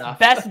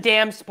 Best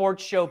damn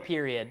sports show.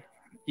 Period.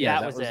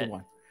 Yeah, that was the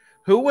one.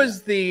 Who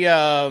was the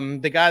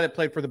guy that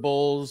played for the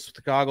Bulls with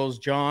the goggles?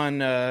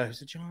 John,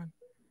 is it John?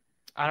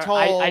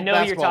 I know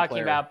who you're talking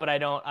player. about, but I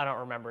don't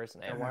remember his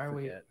name. Why are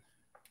we?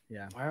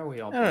 Yeah. Why are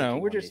we all? I don't know.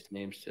 We're blanking on just these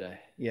names today.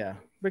 Yeah,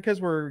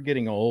 because we're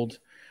getting old.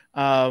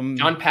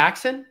 John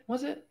Paxson,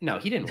 was it? No,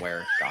 he didn't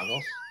wear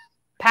goggles.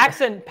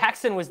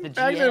 Paxson was the GM.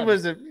 Paxson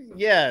was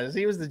yes,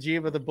 he was the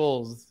GM of the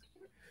Bulls.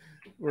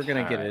 We're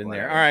gonna get it in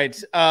there. All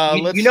right.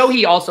 You know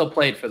he also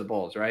played for the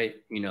Bulls, right?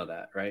 You know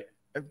that, right?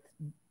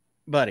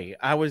 Buddy,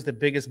 I was the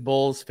biggest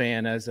Bulls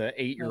fan as an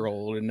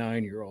 8-year-old and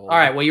 9-year-old. All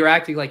right. Well, you're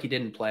acting like you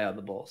didn't play on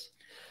the Bulls.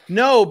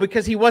 No,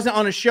 because he wasn't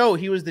on a show.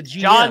 He was the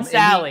GM.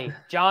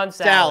 John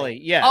Sally.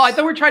 Yes. Oh, I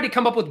thought we were trying to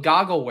come up with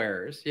goggle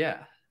wearers. Yeah.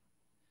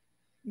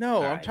 No,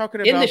 All I'm right.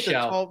 talking In about the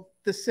show.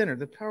 the center,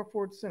 the power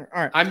forward center.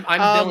 All right.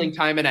 I'm billing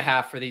time and a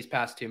half for these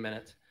past 2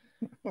 minutes.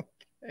 Okay.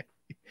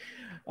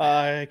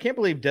 I can't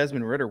believe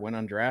Desmond Ridder went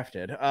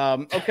undrafted.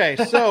 Okay,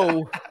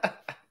 so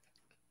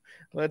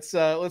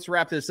let's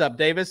wrap this up.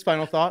 Davis,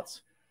 final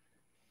thoughts?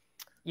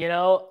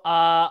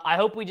 I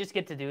hope we just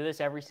get to do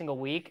this every single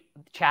week.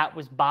 Chat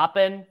was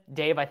bopping.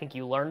 Dave, I think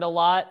you learned a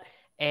lot.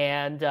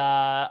 And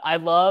I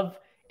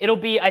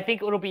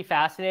think it'll be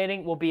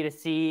fascinating will be to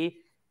see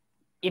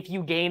if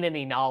you gain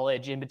any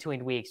knowledge in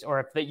between weeks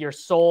or if your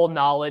sole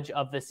knowledge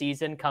of the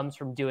season comes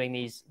from doing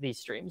these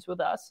streams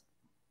with us.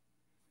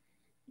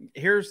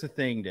 Here's the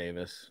thing,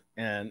 Davis,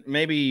 and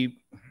maybe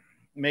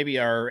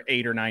our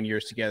 8 or 9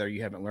 years together,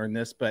 you haven't learned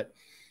this, but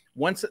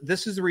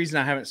this is the reason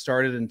I haven't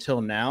started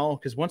until now,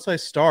 because once I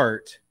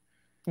start,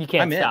 you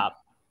can't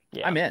stop.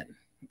 Yeah. I'm in,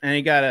 and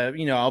you gotta,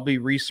 I'll be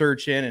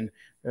researching and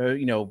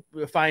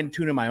fine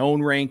tuning my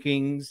own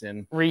rankings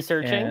and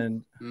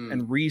researching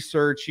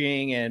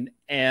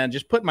and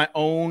just put my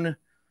own.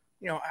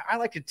 I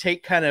like to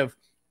take kind of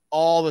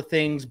all the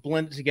things,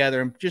 blend it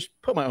together, and just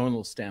put my own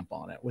little stamp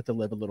on it with the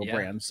Live a Little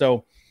brand.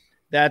 So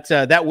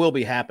that will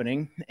be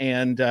happening,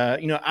 and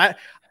I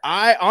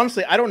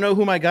honestly, I don't know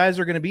who my guys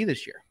are going to be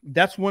this year.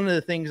 That's one of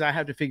the things I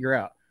have to figure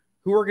out.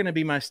 Who are going to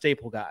be my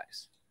staple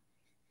guys?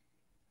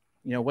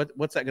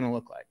 What's that going to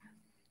look like?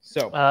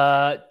 So,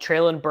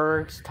 Traylon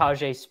Burks,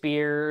 Tajay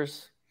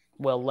Spears,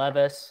 Will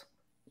Levis.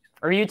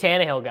 Are you a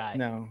Tannehill guy?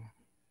 No.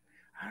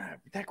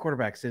 That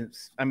quarterback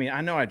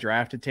I know I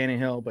drafted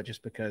Tannehill, but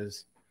just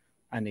because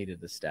I needed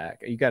the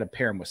stack. You got to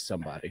pair him with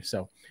somebody.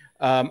 So,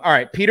 all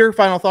right, Peter,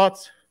 final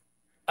thoughts?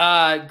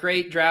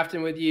 Great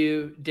drafting with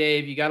you,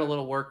 Dave. You got a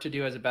little work to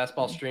do as a best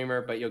ball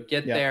streamer, but you'll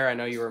get there. I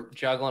know you were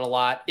juggling a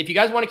lot. If you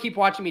guys want to keep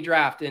watching me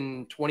draft,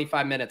 in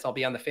 25 minutes, I'll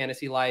be on the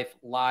Fantasy Life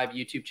live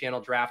YouTube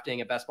channel drafting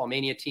a Best Ball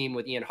Mania team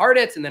with Ian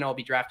Harditz, and then I'll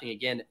be drafting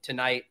again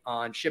tonight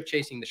on Ship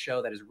Chasing, the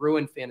show that has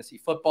ruined fantasy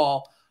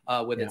football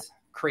with its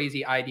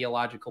crazy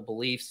ideological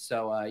beliefs.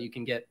 So you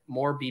can get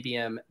more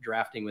BBM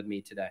drafting with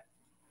me today.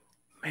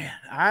 Man,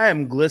 I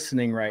am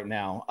glistening right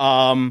now.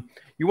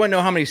 You want to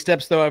know how many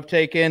steps, though, I've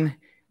taken?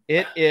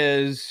 It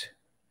is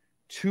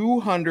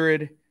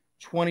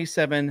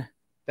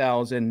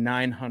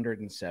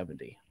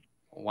 227,970.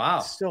 Wow.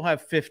 Still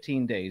have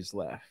 15 days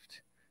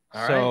left.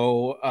 All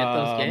so right. Get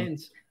those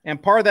gains.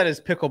 And part of that is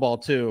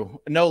pickleball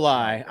too. No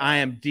lie. I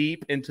am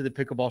deep into the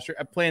pickleball stream.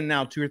 I'm playing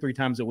now 2 or 3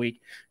 times a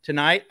week.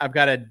 Tonight, I've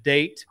got a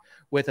date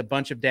with a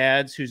bunch of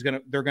dads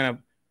they're going to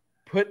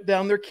put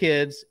down their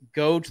kids,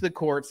 go to the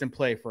courts and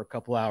play for a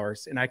couple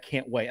hours. And I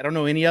can't wait. I don't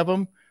know any of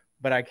them,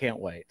 but I can't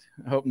wait.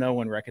 I hope no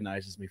one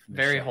recognizes me from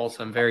this Very show.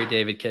 Wholesome, very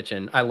David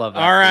Kitchen. I love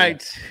that. All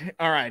right.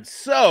 All right.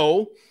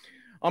 So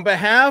on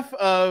behalf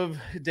of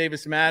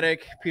Davis Maddock,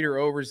 Peter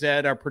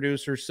Overzet, our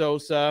producer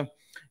Sosa,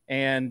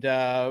 and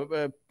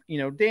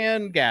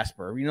Dan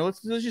Gasper,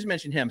 let's just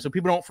mention him so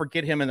people don't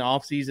forget him in the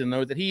offseason,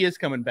 know that he is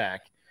coming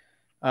back.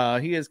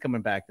 He is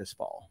coming back this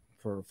fall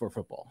for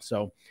football.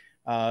 So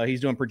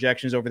he's doing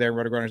projections over there at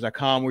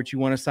RotoGrinders.com, which you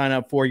want to sign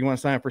up for. You want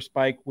to sign up for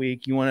Spike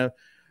Week. You want to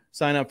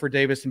sign up for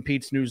Davis and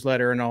Pete's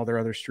newsletter and all their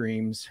other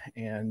streams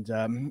and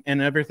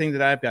everything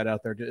that I've got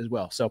out there as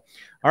well. So,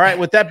 all right,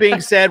 with that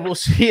being said, we'll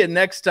see you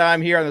next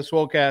time here on the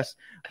Swolecast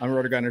on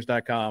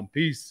RotoGrinders.com.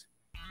 Peace.